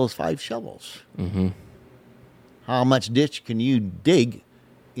cost of those 5 shovels. How much ditch can you dig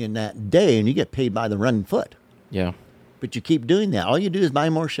in that day? And you get paid by the running foot. Yeah. But you keep doing that. All you do is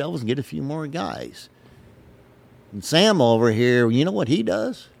buy more shovels and get a few more guys. And Sam over here, you know what he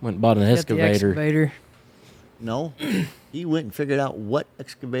does? Went and bought an excavator. No. He went and figured out what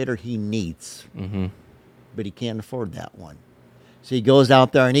excavator he needs. But he can't afford that one. So he goes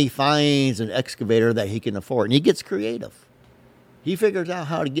out there and he finds an excavator that he can afford. And he gets creative. He figures out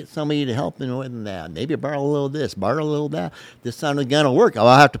how to get somebody to help him with that. Maybe borrow a little this, borrow a little that. This isn't going to work.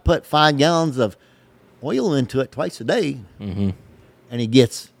 I'll have to put 5 gallons of oil into it twice a day. And he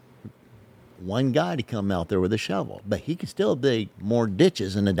gets one guy to come out there with a shovel. But he can still dig more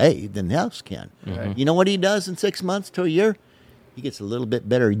ditches in a day than the else can. You know what he does in 6 months to a year? He gets a little bit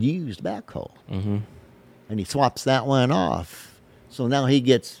better used backhoe. And he swaps that one off. So now he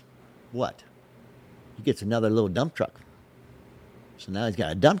gets what? He gets another little dump truck. So now he's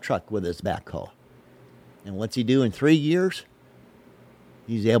got a dump truck with his backhoe. And what's he do in 3 years?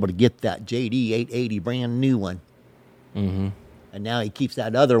 He's able to get that JD 880 brand new one. Mm-hmm. And now he keeps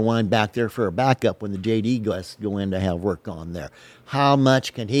that other one back there for a backup when the JD goes go in to have work on there. How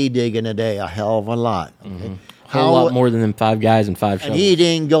much can he dig in a day? A hell of a lot. Okay? Mm-hmm. A whole lot more than them 5 guys and 5 shovels. And he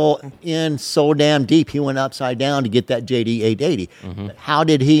didn't go in so damn deep. He went upside down to get that JD 880. Mm-hmm. But how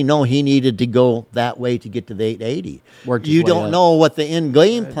did he know he needed to go that way to get to the 880? You don't know what the end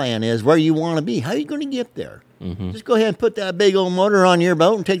game plan is, where you want to be. How are you going to get there? Mm-hmm. Just go ahead and put that big old motor on your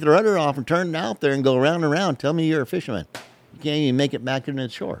boat and take the rudder off and turn it out there and go round and round. Tell me you're a fisherman. You can't even make it back to the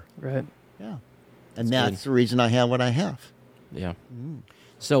shore. Right. Yeah. And that's the reason I have what I have. Yeah. Mm.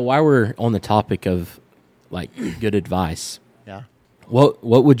 So while we're on the topic of like good advice, yeah, what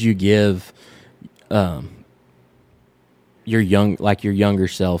would you give your younger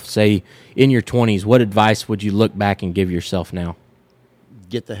self? Say in your 20s, what advice would you look back and give yourself now?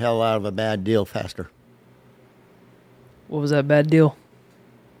 Get the hell out of a bad deal faster. What was that bad deal?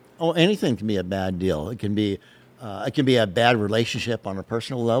 Oh, anything can be a bad deal. It can be a bad relationship on a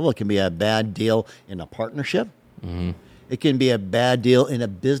personal level. It can be a bad deal in a partnership. Mm-hmm. It can be a bad deal in a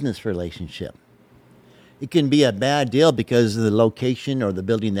business relationship. It can be a bad deal because of the location or the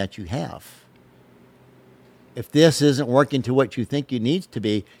building that you have. If this isn't working to what you think it needs to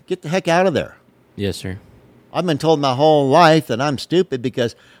be, get the heck out of there. Yes, sir. I've been told my whole life that I'm stupid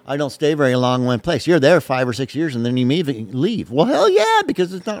because I don't stay very long in one place. You're there 5 or 6 years and then you leave. Well, hell yeah,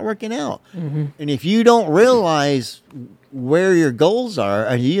 because it's not working out. Mm-hmm. And if you don't realize where your goals are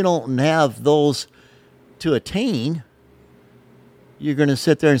and you don't have those to attain, you're going to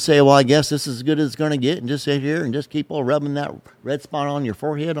sit there and say, well, I guess this is as good as it's going to get, and just sit here and just keep on rubbing that red spot on your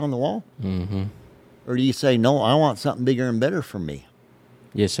forehead on the wall? Mm-hmm. Or do you say, no, I want something bigger and better for me?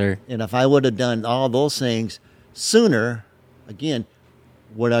 Yes, sir. And if I would have done all those things sooner, again,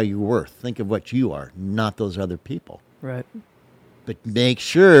 what are you worth? Think of what you are, not those other people. Right. But make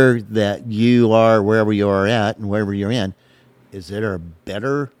sure that you are wherever you are at and wherever you're in. Is there a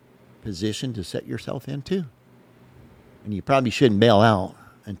better position to set yourself into? And you probably shouldn't bail out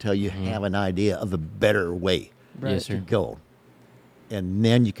until you have an idea of a better way to go. And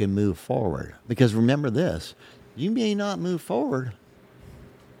then you can move forward. Because remember this, you may not move forward,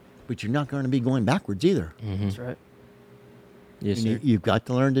 but you're not going to be going backwards either. Mm-hmm. That's right. Yes, sir. You've got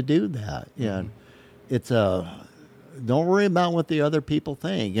to learn to do that. Yeah, it's don't worry about what the other people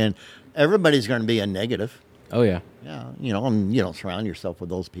think. And everybody's going to be a negative. Oh, yeah. Yeah, and you don't surround yourself with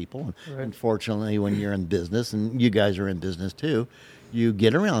those people. Right. Unfortunately, when you're in business, and you guys are in business too, you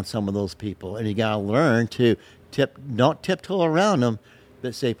get around some of those people, and you got to learn to don't tiptoe around them,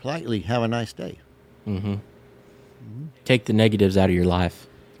 but say politely, have a nice day. Mm-hmm. Mm-hmm. Take the negatives out of your life.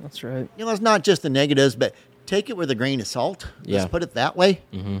 That's right. It's not just the negatives, but take it with a grain of salt. Let's put it that way.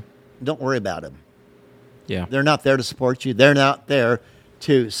 Mm-hmm. Don't worry about them. Yeah. They're not there to support you. They're not there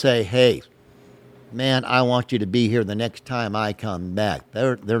to say, hey, man, I want you to be here the next time I come back.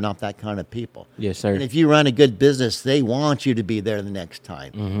 They're not that kind of people. Yes, sir. And if you run a good business, they want you to be there the next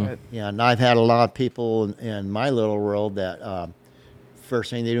time. Mm-hmm. Right. Yeah, and I've had a lot of people in my little world that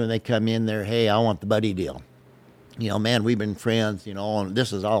first thing they do when they come in there, hey, I want the buddy deal. Man, we've been friends, and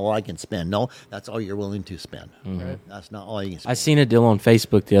this is all I can spend. No, that's all you're willing to spend. Mm-hmm. Right? That's not all you can spend. I seen a deal on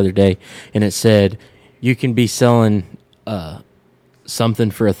Facebook the other day, and it said you can be selling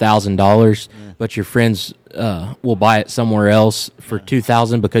something for $1,000, but your friends will buy it somewhere else for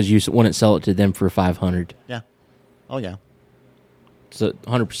 $2,000 because you wouldn't sell it to them for $500. Yeah. Oh, yeah. So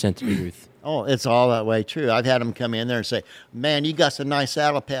 100% the truth. Oh, it's all that way true. I've had them come in there and say, man, you got some nice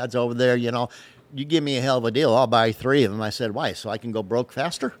saddle pads over there, You give me a hell of a deal, I'll buy 3 of them. I said, why? So I can go broke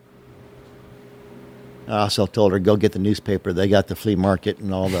faster? I also told her, go get the newspaper. They got the flea market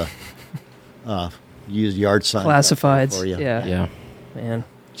and all the used yard signs. Classifieds. For you. Yeah. Man.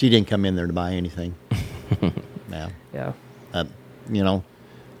 She didn't come in there to buy anything. Yeah.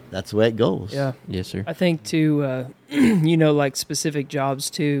 That's the way it goes. Yeah. Yes, sir. I think, too, like specific jobs,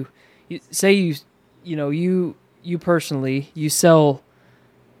 too. Say you personally, you sell...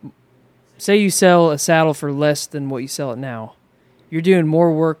 Say you sell a saddle for less than what you sell it now. You're doing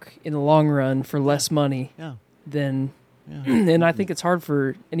more work in the long run for less money than... And I think it's hard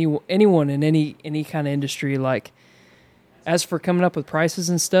for anyone in any kind of industry. Like, as for coming up with prices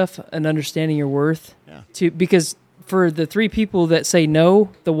and stuff and understanding your worth, because for the 3 people that say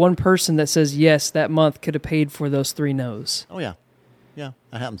no, the one person that says yes that month could have paid for those 3 no's. Oh, yeah. Yeah,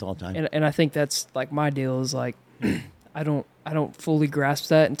 that happens all the time. And I think that's like my deal is like... I don't fully grasp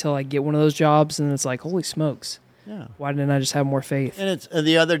that until I get one of those jobs, and it's like, holy smokes! Yeah, why didn't I just have more faith? And it's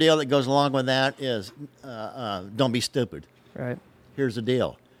the other deal that goes along with that is don't be stupid. Right. here's the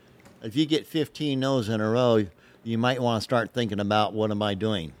deal. If you get 15 no's in a row, you might want to start thinking about, what am I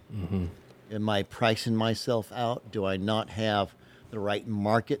doing? Mm-hmm. Am I pricing myself out? Do I not have the right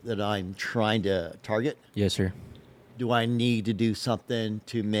market that I'm trying to target? Yes, sir. Do I need to do something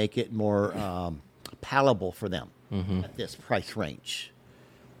to make it more palatable for them at this price range?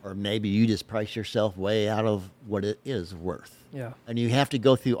 Or maybe you just price yourself way out of what it is worth. Yeah. And you have to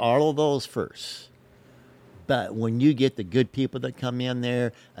go through all of those first. But when you get the good people that come in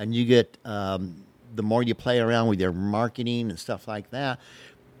there, and you get the more you play around with your marketing and stuff like that,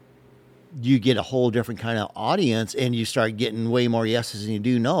 you get a whole different kind of audience, and you start getting way more yeses than you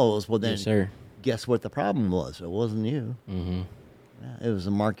do no's. Well, then, yes, sir. Guess what the problem was? It wasn't you. Mm-hmm. Yeah, it was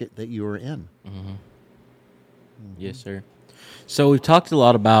the market that you were in. Mm-hmm. Mm-hmm. Yes, sir. So we've talked a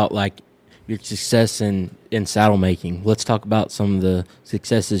lot about like your success in saddle making. Let's talk about some of the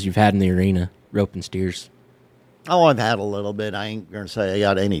successes you've had in the arena, roping steers. Oh, I've had a little bit. I ain't going to say I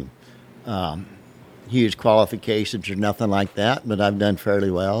got any huge qualifications or nothing like that, but I've done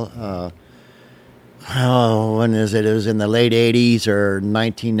fairly well. When is it? It was in the late 80s or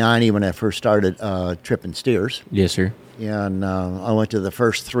 1990 when I first started tripping steers. Yes, sir. And I went to the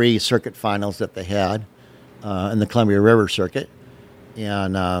first 3 circuit finals that they had in the Columbia River circuit.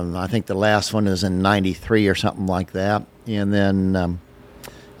 And I think the last one was in 93 or something like that. And then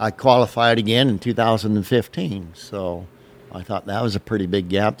I qualified again in 2015. So I thought that was a pretty big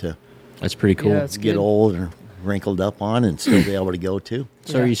gap to That's pretty cool. Yeah, get old and wrinkled up on and still be able to go to.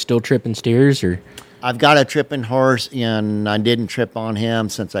 So are you still tripping steers, or? I've got a tripping horse, and I didn't trip on him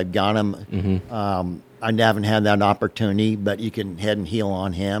since I've got him. Mm-hmm. I haven't had that opportunity, but you can head and heel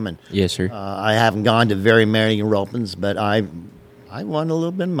on him. And yes, sir. I haven't gone to very many ropings, but I won a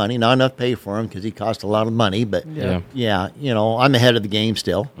little bit of money. Not enough to pay for him because he cost a lot of money. But yeah, I'm ahead of the game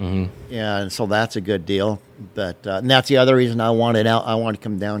still, mm-hmm. and so that's a good deal. But and that's the other reason I wanted out. I want to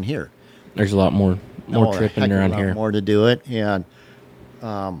come down here. There's a lot more tripping around here. More to do it, and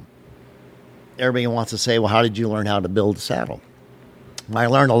everybody wants to say, well, how did you learn how to build a saddle? I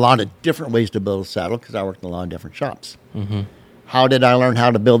learned a lot of different ways to build a saddle because I worked in a lot of different shops. Mm-hmm. How did I learn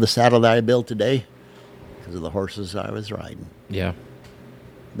how to build the saddle that I build today? Because of the horses I was riding. Yeah.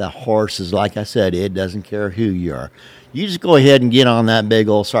 The horses, like I said, it doesn't care who you are. You just go ahead and get on that big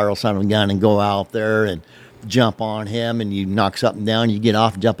old sorrel son of a gun and go out there and jump on him, and you knock something down, you get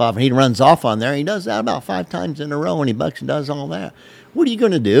off and jump off, and he runs off on there. He does that about 5 times in a row, and he bucks and does all that. What are you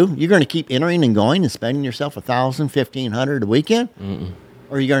going to do? You're going to keep entering and going and spending yourself $1,000, $1,500 a weekend? Mm-mm.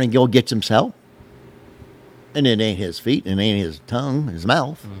 Or are you going to go get some help? And it ain't his feet, and it ain't his tongue, his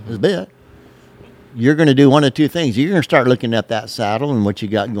mouth, his bit. You're going to do one of two things. You're going to start looking at that saddle and what you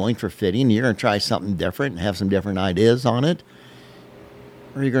got going for fitting. You're going to try something different and have some different ideas on it.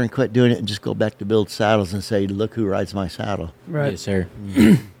 Or you're going to quit doing it and just go back to build saddles and say, look who rides my saddle. Right. Yes, sir.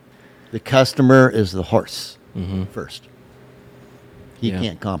 The customer is the horse first. He Yeah.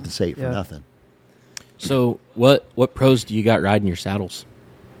 can't compensate for nothing. So what pros do you got riding your saddles?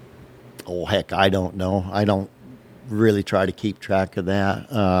 Oh, heck, I don't know. I don't really try to keep track of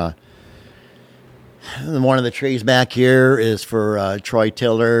that. One of the trees back here is for Troy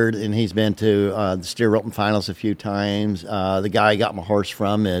Tillard, and he's been to the steer roping finals a few times. The guy I got my horse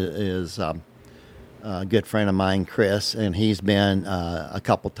from is a good friend of mine, Chris, and he's been a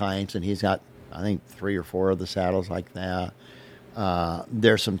couple times, and he's got, I think, 3 or 4 of the saddles like that.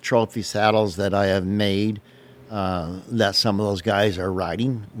 There's some trophy saddles that I have made that some of those guys are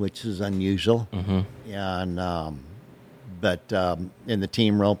riding, which is unusual. Mm-hmm. And but in the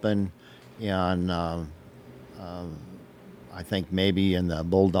team roping, and I think maybe in the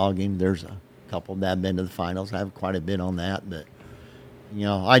bulldogging, there's a couple that have been to the finals. I have quite a bit on that, but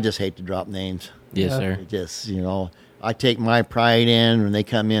I just hate to drop names. Yes, sir. It just I take my pride in when they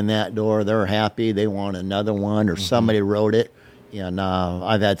come in that door. They're happy. They want another one, or somebody rode it. And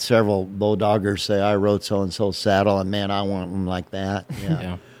I've had several bulldoggers say, I rode so-and-so saddle, and man, I want them like that.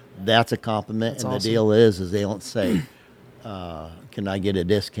 Yeah. That's a compliment. That's and awesome. The deal is they don't say, can I get a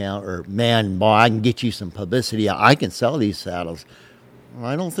discount? Or, man, boy, I can get you some publicity. I can sell these saddles. Well,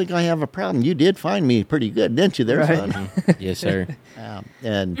 I don't think I have a problem. You did find me pretty good, didn't you there, son? Yes, sir.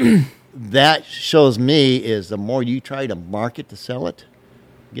 And that shows me is the more you try to market to sell it,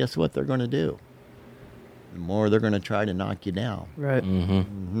 guess what they're going to do? The more they're going to try to knock you down. Right. Mm-hmm.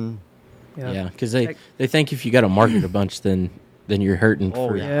 Mm-hmm. Yeah, because they think if you got to market a bunch, then you're hurting.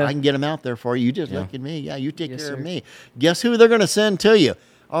 Oh, yeah. I can get them out there for you. You just look at me. Yeah, you take care of me. Guess who they're going to send to you?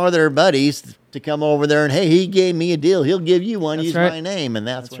 All their buddies to come over there and, hey, he gave me a deal. He'll give you one. Use my name. And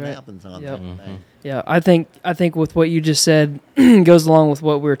that's what happens on that thing. Yeah, I think with what you just said goes along with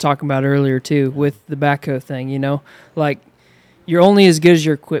what we were talking about earlier, too, with the backhoe thing, like, you're only as good as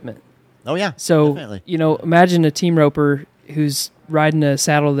your equipment. Oh yeah. So definitely. Imagine a team roper who's riding a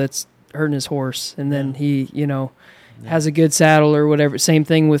saddle that's hurting his horse, and then he has a good saddle or whatever. Same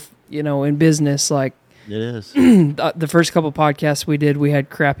thing with in business, like it is. The first couple podcasts we did, we had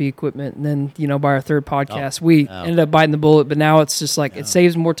crappy equipment, and then by our third podcast, we ended up biting the bullet. But now it's just like it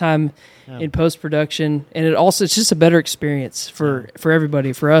saves more time in post production, and it's just a better experience for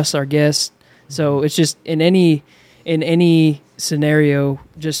everybody, for us, our guests. So it's just in any scenario,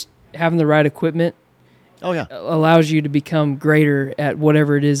 just having the right equipment allows you to become greater at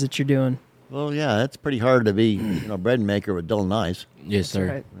whatever it is that you're doing. Well, yeah, it's pretty hard to be bread maker with dull knives. Yes, sir.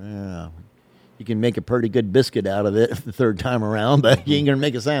 Right. Yeah, you can make a pretty good biscuit out of it the third time around, but you ain't gonna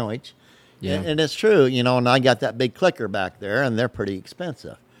make a sandwich. Yeah, and it's true, and I got that big clicker back there, and they're pretty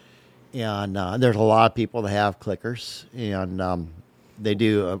expensive. And there's a lot of people that have clickers, and they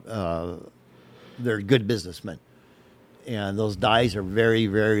do. They're good businessmen, and those dies are very,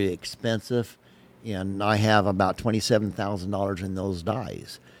 very expensive. And I have about $27,000 in those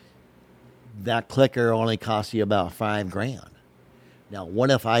dies. That clicker only costs you about $5,000. Now,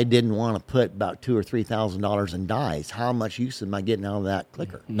 what if I didn't want to put about $2,000 or $3,000 in dies? How much use am I getting out of that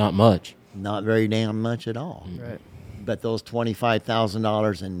clicker? Not much. Not very damn much at all. Right. But those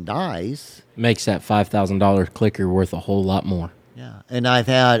 $25,000 in dies makes that $5,000 clicker worth a whole lot more. Yeah, and I've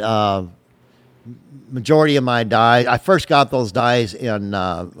had majority of my dies. I first got those dies in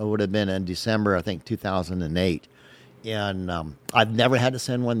it would have been in December, I think, 2008. And I've never had to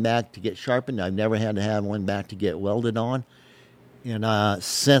send one back to get sharpened. I've never had to have one back to get welded on. And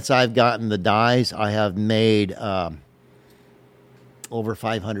since I've gotten the dies, I have made over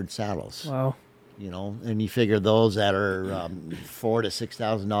 500 saddles. Wow. And you figure those that are $4,000 to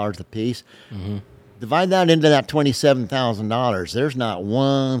 $6,000 a piece. Mm-hmm. Divide that into that $27,000. There's not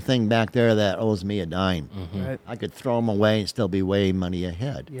one thing back there that owes me a dime. Mm-hmm. Right. I could throw them away and still be way money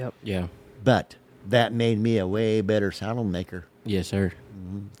ahead. Yep. Yeah. But that made me a way better saddle maker. Yes, sir.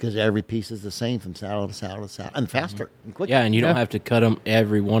 Because every piece is the same from saddle to saddle to saddle, and faster and quicker. Yeah, and you don't have to cut them,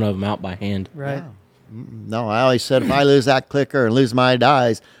 every one of them, out by hand. Right. Yeah. No, I always said if I lose that clicker and lose my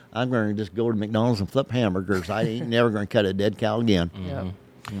dies, I'm going to just go to McDonald's and flip hamburgers. I ain't never going to cut a dead cow again. Yeah.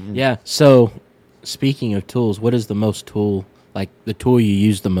 Mm-hmm. Yeah. So, speaking of tools, what is the the tool you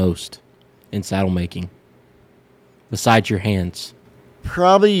use the most in saddle making, besides your hands?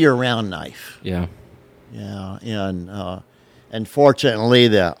 Probably your round knife. Yeah. Yeah, and fortunately,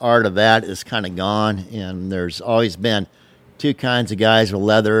 the art of that is kind of gone, and there's always been two kinds of guys with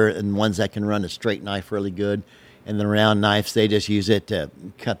leather, and ones that can run a straight knife really good, and the round knives, they just use it to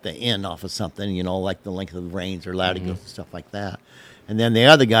cut the end off of something, like the length of the reins or latigos and stuff like that. And then the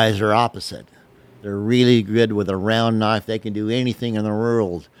other guys are opposite. They're really good with a round knife. They can do anything in the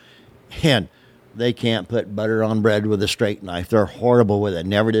world, and they can't put butter on bread with a straight knife. They're horrible with it.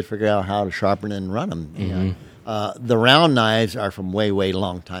 Never did figure out how to sharpen and run them. Mm-hmm. The round knives are from way, way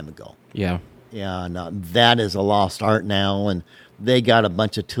long time ago. Yeah. Yeah, and that is a lost art now. And they got a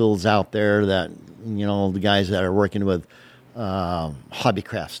bunch of tools out there that, the guys that are working with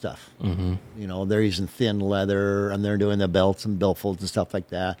hobbycraft stuff. Mm-hmm. They're using thin leather, and they're doing the belts and billfolds and stuff like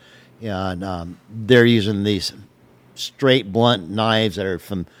that. And they're using these straight, blunt knives that are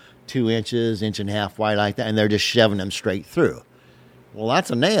from 2 inches, inch and a half wide like that, and they're just shoving them straight through. Well, that's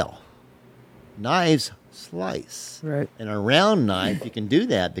a nail. Knives slice. Right. And a round knife, you can do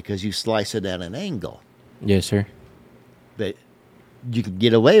that because you slice it at an angle. Yes, sir. But you can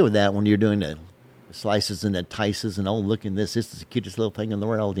get away with that when you're doing the slices and the tices and, look at this. This is the cutest little thing in the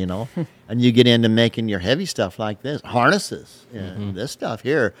world, And you get into making your heavy stuff like this, harnesses, and this stuff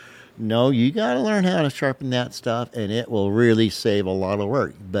here. No, you got to learn how to sharpen that stuff, and it will really save a lot of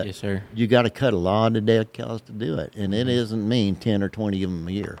work. But yes, sir. You got to cut a lot of dead cows to do it, and it isn't mean 10 or 20 of them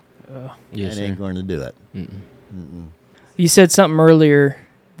a year. Yes, it ain't going to do it. You said something earlier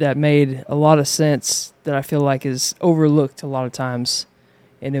that made a lot of sense that I feel like is overlooked a lot of times,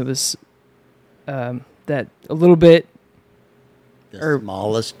 and it was that a little bit. The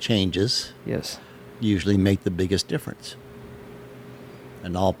smallest changes, usually make the biggest difference.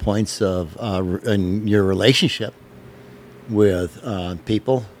 And all points of in your relationship with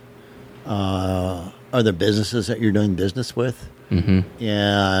people, other businesses that you're doing business with,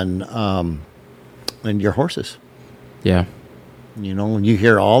 and your horses. Yeah. You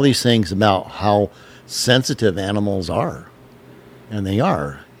hear all these things about how sensitive animals are, and they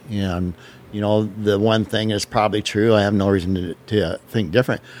are. And, the one thing is probably true. I have no reason to think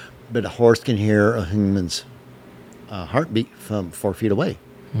different, but a horse can hear a human's heartbeat from 4 feet away.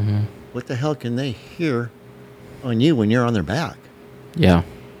 Mm-hmm. What the hell can they hear on you when you're on their back? Yeah.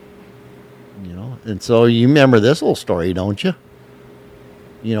 And so you remember this little story, don't you?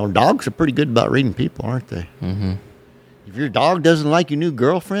 Dogs are pretty good about reading people, aren't they? Mm-hmm. If your dog doesn't like your new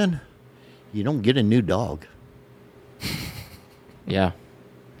girlfriend, you don't get a new dog. Yeah,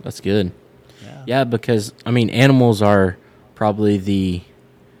 that's good. Yeah, because, animals are probably the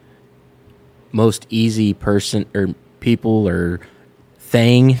most easy person or people or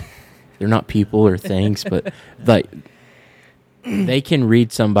thing. They're not people or things, but like they can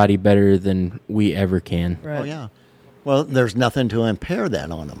read somebody better than we ever can. Right. Oh, yeah. Well, there's nothing to impair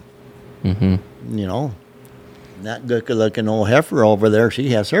that on them. Mm-hmm. That good-looking old heifer over there, she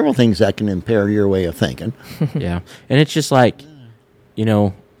has several things that can impair your way of thinking. Yeah. And it's just like,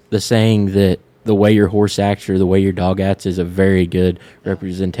 the saying that the way your horse acts or the way your dog acts is a very good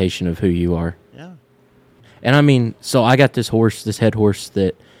representation of who you are. Yeah. And so I got this head horse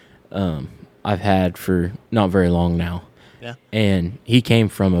that I've had for not very long now. Yeah. And he came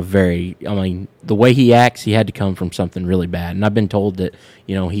from the way he acts, he had to come from something really bad. And I've been told that,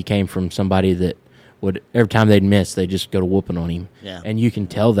 he came from somebody that would, every time they'd miss, they'd just go to whooping on him. Yeah. And you can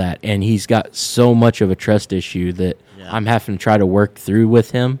tell that. And he's got so much of a trust issue that I'm having to try to work through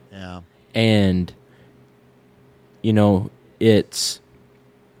with him. Yeah. And, I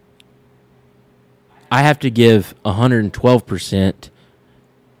have to give 112%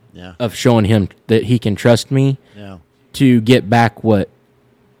 of showing him that he can trust me to get back what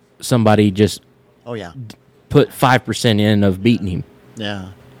somebody just put 5% in of beating him.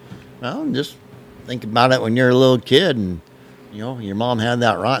 Yeah. Well, just think about it when you're a little kid and, your mom had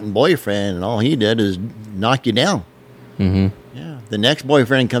that rotten boyfriend and all he did is knock you down. Mm-hmm. Yeah. The next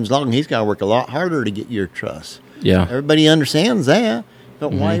boyfriend comes along and he's got to work a lot harder to get your trust. Yeah. Everybody understands that,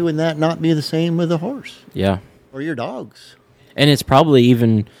 but why would that not be the same with a horse? Yeah. Or your dogs? And it's probably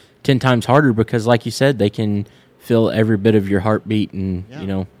even 10 times harder because, like you said, they can feel every bit of your heartbeat and,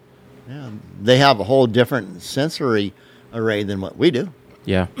 Yeah, they have a whole different sensory array than what we do.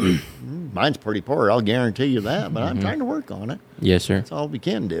 Yeah. Mine's pretty poor, I'll guarantee you that, but I'm trying to work on it. Yes, sir. That's all we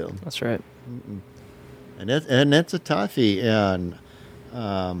can do. That's right. And it's a toughie.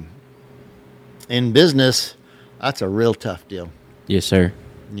 And in business, that's a real tough deal. Yes, sir.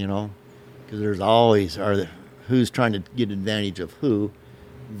 Because there's always who's trying to get advantage of who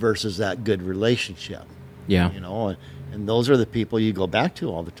versus that good relationship. Yeah. And those are the people you go back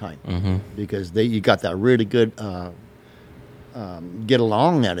to all the time because you got that really good get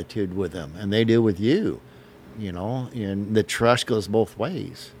along attitude with them, and they do with you. And the trust goes both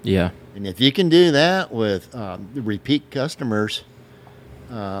ways. Yeah. And if you can do that with repeat customers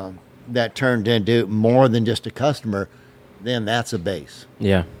that turned into more than just a customer, then that's a base.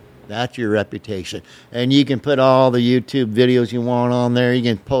 Yeah. That's your reputation. And you can put all the YouTube videos you want on there. You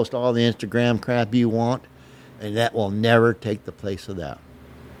can post all the Instagram crap you want, and that will never take the place of that.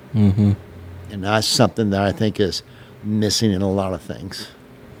 Mm-hmm. And that's something that I think is missing in a lot of things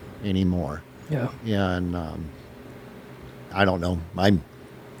anymore. Yeah. Yeah, and I don't know. I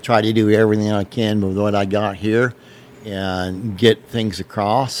try to do everything I can with what I got here and get things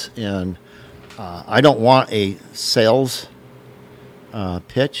across. And I don't want a sales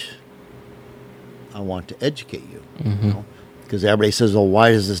pitch. I want to educate you. Because everybody says, well,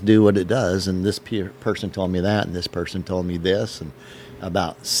 why does this do what it does? And this person told me that, and this person told me this, and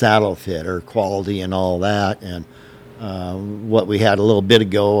about saddle fit or quality and all that. And what we had a little bit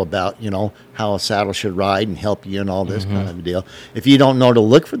ago about, how a saddle should ride and help you and all this kind of a deal. If you don't know to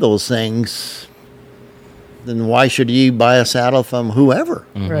look for those things, then why should you buy a saddle from whoever?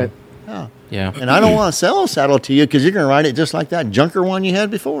 Right. Yeah. Yeah. And I don't want to sell a saddle to you because you're going to ride it just like that junker one you had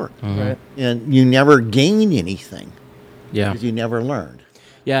before. Right. And you never gain anything. Yeah. Because you never learned.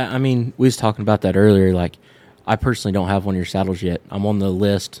 Yeah, we was talking about that earlier. Like, I personally don't have one of your saddles yet. I'm on the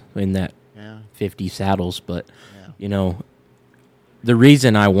list in that 50 saddles, but the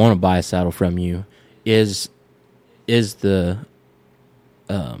reason I want to buy a saddle from you is the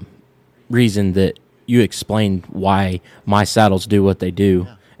reason that you explained why my saddles do what they do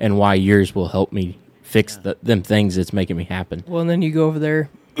and why yours will help me fix them things that's making me happen. Well, and then you go over there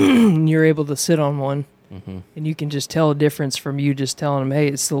and you're able to sit on one and you can just tell a difference from you just telling them, hey,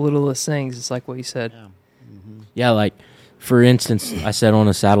 it's the littlest things. It's like what you said. Yeah, like, for instance, I sat on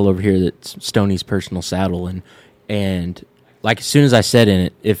a saddle over here that's Stoney's personal saddle, and like, as soon as I sat in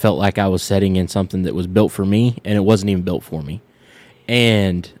it, it felt like I was sitting in something that was built for me, and it wasn't even built for me.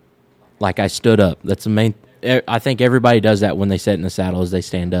 And, like, I stood up. That's the main... I think everybody does that when they sit in the saddle, is they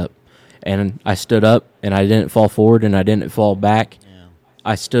stand up. And I stood up, and I didn't fall forward, and I didn't fall back. Yeah.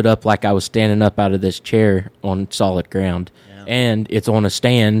 I stood up like I was standing up out of this chair on solid ground. Yeah. And it's on a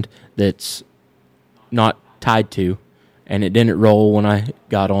stand that's not tied to, and it didn't roll when I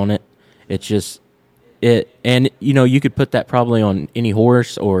got on it. It's just, and you could put that probably on any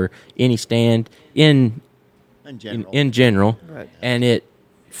horse or any stand in general, right. And it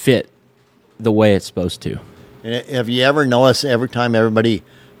fit the way it's supposed to. And have you ever noticed every time everybody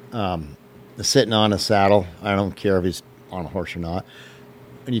is sitting on a saddle, I don't care if he's on a horse or not,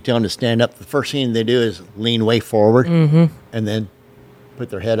 when you tell them to stand up, the first thing they do is lean way forward and then put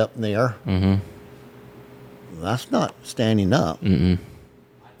their head up in the air. Mm-hmm. That's not standing up. Mm-mm.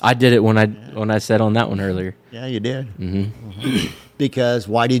 I did it when I sat on that one earlier. Yeah, you did. Mm-hmm. Because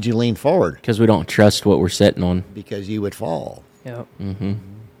why did you lean forward? Because we don't trust what we're sitting on. Because you would fall. Yep. Mm-hmm.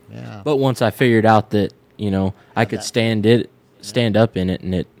 Yeah. But once I figured out that I could stand up in it,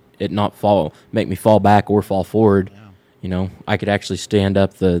 and it not make me fall back or fall forward. Yeah. I could actually stand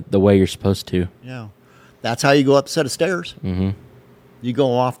up the way you're supposed to. Yeah. That's how you go up a set of stairs. Mm-hmm. You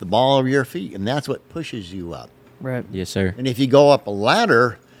go off the ball of your feet, and that's what pushes you up. Right. Yes, sir. And if you go up a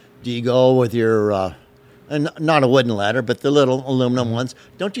ladder, do you go with your, and not a wooden ladder, but the little aluminum ones,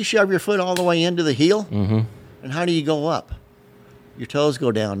 don't you shove your foot all the way into the heel? Mm-hmm. And how do you go up? Your toes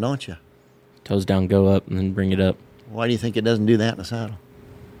go down, don't you? Toes down, go up, and then bring it up. Why do you think it doesn't do that in a saddle?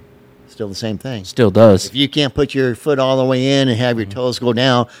 Still the same thing. Still does. If you can't put your foot all the way in and have your toes go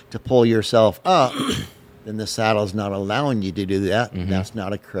down to pull yourself up, then the saddle's not allowing you to do that. Mm-hmm. That's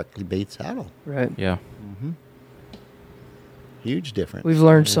not a correctly bait saddle. Right. Yeah. Huge difference. We've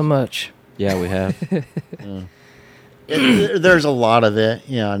learned so much. Yeah, we have. There's a lot of it,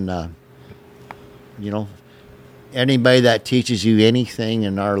 and anybody that teaches you anything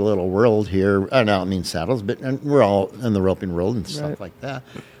in our little world here, I don't mean saddles, but we're all in the roping world and stuff like that.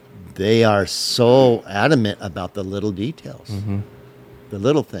 They are so adamant about the little details, the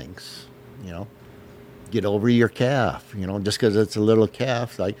little things. Get over your calf. Just because it's a little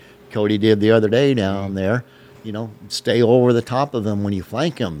calf, like Cody did the other day down there. Stay over the top of him when you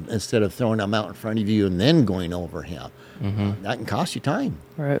flank him instead of throwing him out in front of you and then going over him. That can cost you time.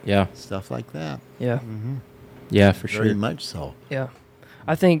 Right. Yeah. Stuff like that. Yeah. Yeah, for sure. Very much so. Yeah.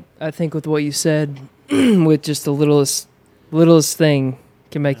 I think with what you said, with just the littlest thing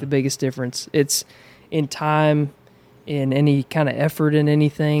can make the biggest difference. It's in time, in any kind of effort in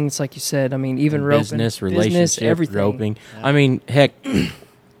anything. It's like you said, I mean, even roping. Business, relationship, everything. roping. Yeah. I mean, heck,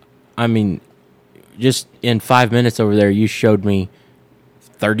 just in 5 minutes over there, you showed me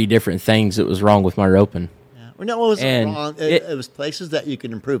 30 different things that was wrong with my roping. Yeah. Well, no, it wasn't wrong. It was places that you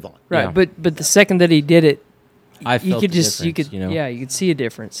could improve on. Right. Yeah. But the second that he did it, I you felt could the just difference, you could see a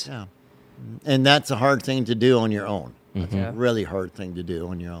difference. Yeah. And that's a hard thing to do on your own. It's Yeah. a really hard thing to do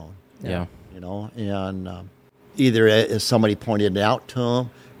on your own. Yeah. And either as somebody pointed it out to them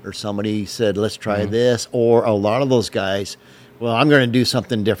or somebody said, let's try this, or a lot of those guys, well, I'm going to do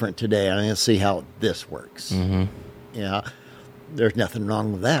something different today. I'm going to see how this works. Yeah. There's nothing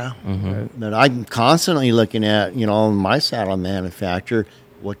wrong with that. But I'm constantly looking at, my saddle manufacturer,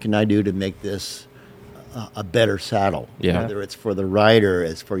 what can I do to make this a better saddle? Yeah. Whether it's for the rider,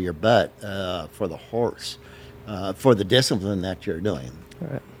 it's for your butt, for the horse, for the discipline that you're doing.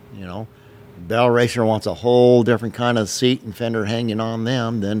 Right. Barrel racer wants a whole different kind of seat and fender hanging on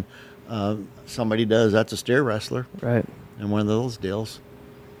them than somebody does. That's a steer wrestler. Right. And one of those deals.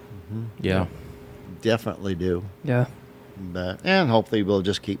 Yeah. Definitely do. Yeah. And hopefully we'll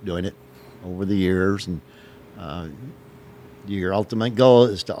just keep doing it over the years. And your ultimate goal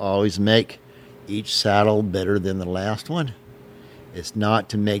is to always make each saddle better than the last one. It's not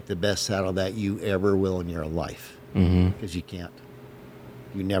to make the best saddle that you ever will in your life. Because you can't.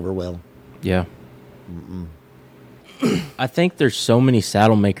 You never will. Yeah. I think there's so many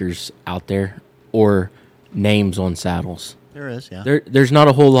saddle makers out there, or names on saddles. There is, yeah. There's not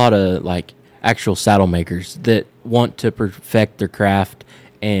a whole lot of actual saddle makers that want to perfect their craft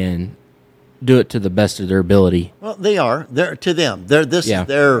and do it to the best of their ability. Well, they are. They're to them. This is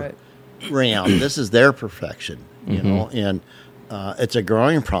their realm. This is their perfection. And it's a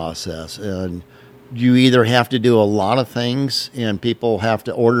growing process, and you either have to do a lot of things, and people have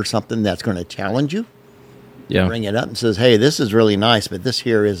to order something that's going to challenge you. Yeah. Bring it up and says, "Hey, this is really nice, but this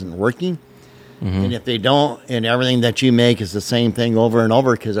here isn't working." And if they don't, and everything that you make is the same thing over and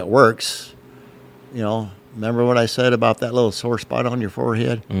over because it works, remember what I said about that little sore spot on your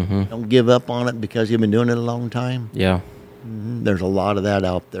forehead? Don't give up on it because you've been doing it a long time. Yeah. There's a lot of that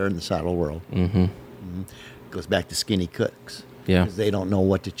out there in the saddle world. Goes back to skinny cooks. Yeah. Because they don't know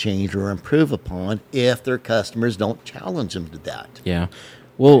what to change or improve upon if their customers don't challenge them to that. Yeah.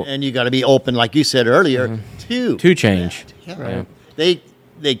 Well, And you got to be open, like you said earlier, to change. that. Yeah.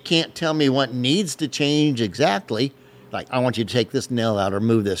 They can't tell me what needs to change exactly. Like, I want you to take this nail out or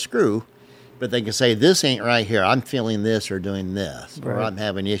move this screw. But they can say, this ain't right here. I'm feeling this or doing this. Or Right. I'm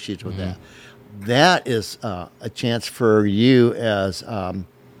having issues with that. that is a chance for you as a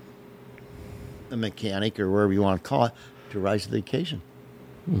mechanic or wherever you want to call it to rise to the occasion.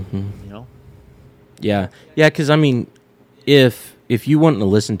 Mm-hmm. Yeah, because I mean, if you want to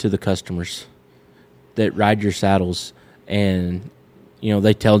listen to the customers that ride your saddles, and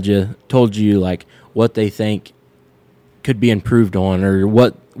they told you like what they think could be improved on, or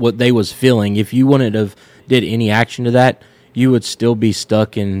what they was feeling, if you wouldn't have did any action to that, you would still be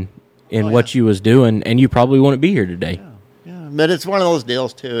stuck in what you was doing, and you probably wouldn't be here today. Yeah, but it's one of those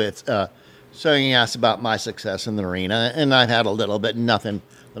deals too. It's so you asked about my success in the arena, and I've had a little bit, nothing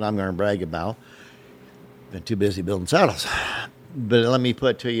that I'm going to brag about. Been too busy building saddles. But let me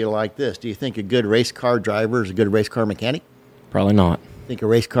put it to you like this. Do you think a good race car driver is a good race car mechanic? Probably not. Think a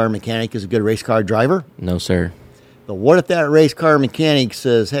race car mechanic is a good race car driver? No, sir. But what if that race car mechanic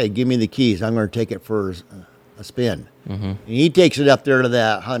says, hey, give me the keys. I'm going to take it for a spin. Mm-hmm. And he takes it up there to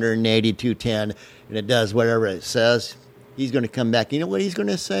that 180, 210, and it does whatever it says. He's going to come back. You know what he's going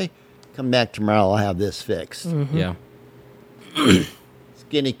to say? Come back tomorrow. I'll have this fixed. Mm-hmm. Yeah.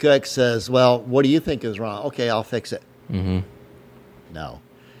 Skinny Cook says, well, what do you think is wrong? Okay, I'll fix it. Mm-hmm. No.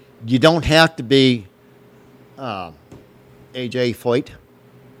 You don't have to be AJ Foyt,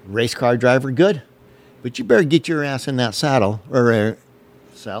 race car driver, good. But you better get your ass in that saddle, or in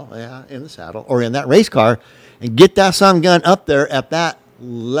the saddle, or in that race car, and get that son gun up there at that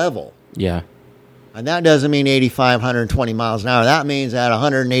level. Yeah. And that doesn't mean 85, 120 miles an hour. That means at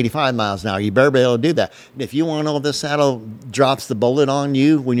 185 miles an hour. You better be able to do that. And if you want to know if the saddle drops the bullet on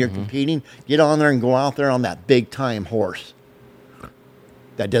you when you're competing, get on there and go out there on that big-time horse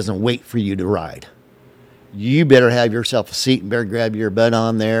that doesn't wait for you to ride. You better have yourself a seat and better grab your butt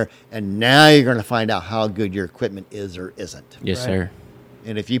on there. And now you're going to find out how good your equipment is or isn't. Yes, sir.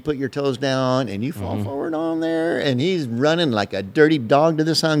 And if you put your toes down and you fall forward on there and he's running like a dirty dog to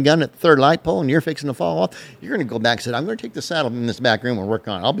this on gun at the third light pole and you're fixing to fall off, you're going to go back and say, I'm going to take the saddle in this back room and work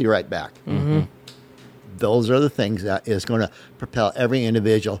on it. I'll be right back. Mm-hmm. Those are the things that is going to propel every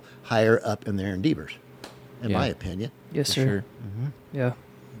individual higher up in their endeavors, in my opinion. Yes, sir. Sure. Mm-hmm. Yeah.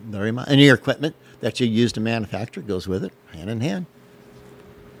 Very much. And your equipment that you use to manufacture goes with it, hand in hand.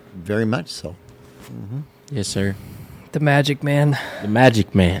 Very much so. Mm-hmm. Yes, sir. The Magic Man. The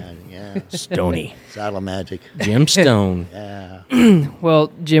Magic Man. Yeah. Stoney. Saddle Magic. Jim Stone. Yeah. Well,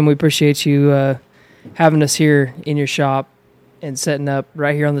 Jim, we appreciate you having us here in your shop and setting up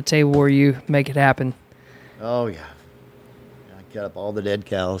right here on the table where you make it happen. Oh, yeah. I got up all the dead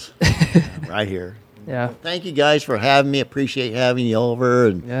cows right here. Yeah. Well, thank you guys for having me. Appreciate having you over.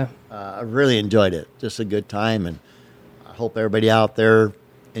 And I really enjoyed it. Just a good time. And I hope everybody out there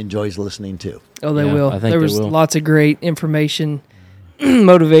enjoys listening too. Oh, they will. There was lots of great information,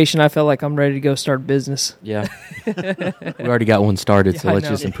 motivation. I felt like I'm ready to go start business. Yeah. We already got one started, so let's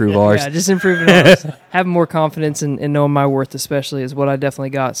just improve ours. Yeah, just improving ours. Having more confidence and knowing my worth especially is what I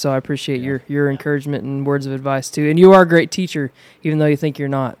definitely got. So I appreciate your encouragement and words of advice too. And you are a great teacher, even though you think you're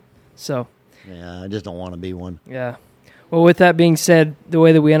not. So. Yeah, I just don't want to be one. Yeah. Well, with that being said, the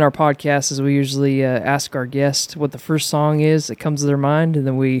way that we end our podcast is we usually ask our guest what the first song is that comes to their mind, and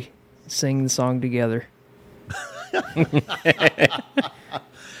then we sing the song together.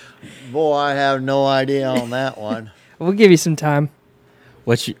 Boy, I have no idea on that one. We'll give you some time.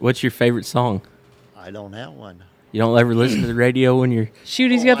 What's your favorite song? I don't have one. You don't ever listen to the radio when you're...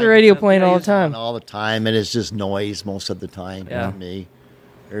 Shoot, he's got the radio playing all the time. All the time, and it's just noise most of the time for me.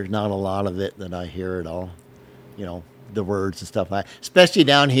 There's not a lot of it that I hear at all. You know, the words and stuff especially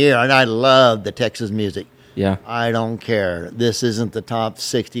down here, and I love the Texas music. Yeah. I don't care. This isn't the top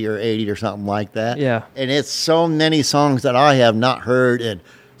 60 or 80 or something like that. Yeah. And it's so many songs that I have not heard, and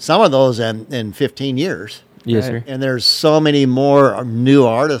some of those in 15 years. Yes, sir. And there's so many more new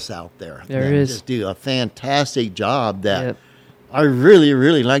artists out there. There is. Just do a fantastic job that I really,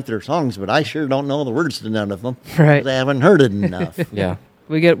 really like their songs, but I sure don't know the words to none of them. Right. I haven't heard it enough. Yeah.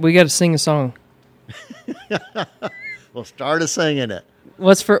 We got to sing a song. We'll start singing it.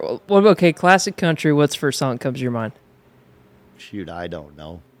 Okay, classic country, what's first song that comes to your mind? Shoot, I don't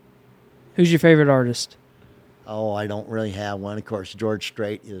know. Who's your favorite artist? Oh, I don't really have one. Of course, George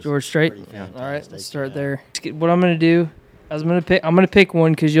Strait is George Strait? Yeah. All right, let's start there. What I'm going to do, I'm going to pick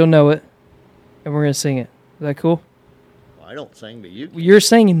one because you'll know it, and we're going to sing it. Is that cool? Well, I don't sing, but you can. You're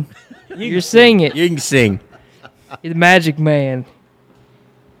singing. You're singing it. You can sing. You're the Magic Man.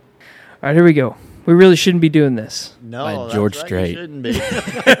 All right, here we go. We really shouldn't be doing this. No, by George right, Strait. You shouldn't be.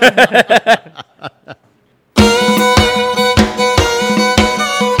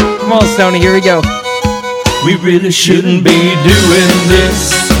 Come on, Stoney, here we go. We really shouldn't be doing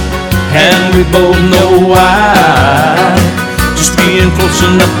this, and we both know why. Just being close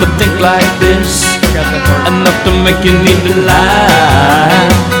enough to think like this, enough to make you need to lie.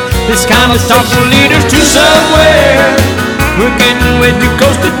 This conversation will lead us to somewhere. We're getting way too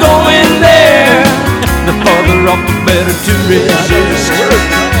close to going there. The farther off, the better to resist.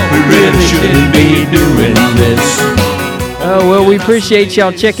 We really shouldn't be doing this. Oh, well, we appreciate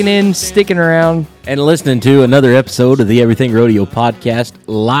y'all checking in, sticking around, and listening to another episode of the Everything Rodeo podcast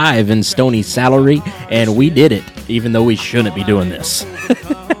live in Stoney Saddlery. And we did it, even though we shouldn't be doing this.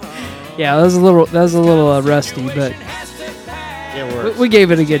 Yeah, that was a little rusty, but we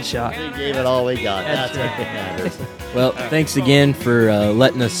gave it a good shot. We gave it all we got. That's what matters. Well, thanks again for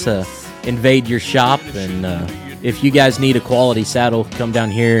letting us invade your shop. And if you guys need a quality saddle, come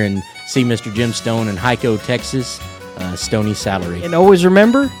down here and see Mr. Jim Stone in Hico, Texas. Stoney Saddlery. And always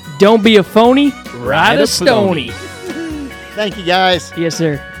remember, don't be a phony, ride a Stoney. Thank you, guys. Yes,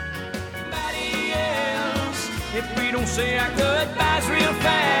 sir. If we don't say our goodbyes real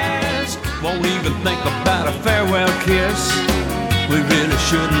fast, won't even think about a farewell kiss. We really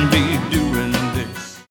shouldn't be doing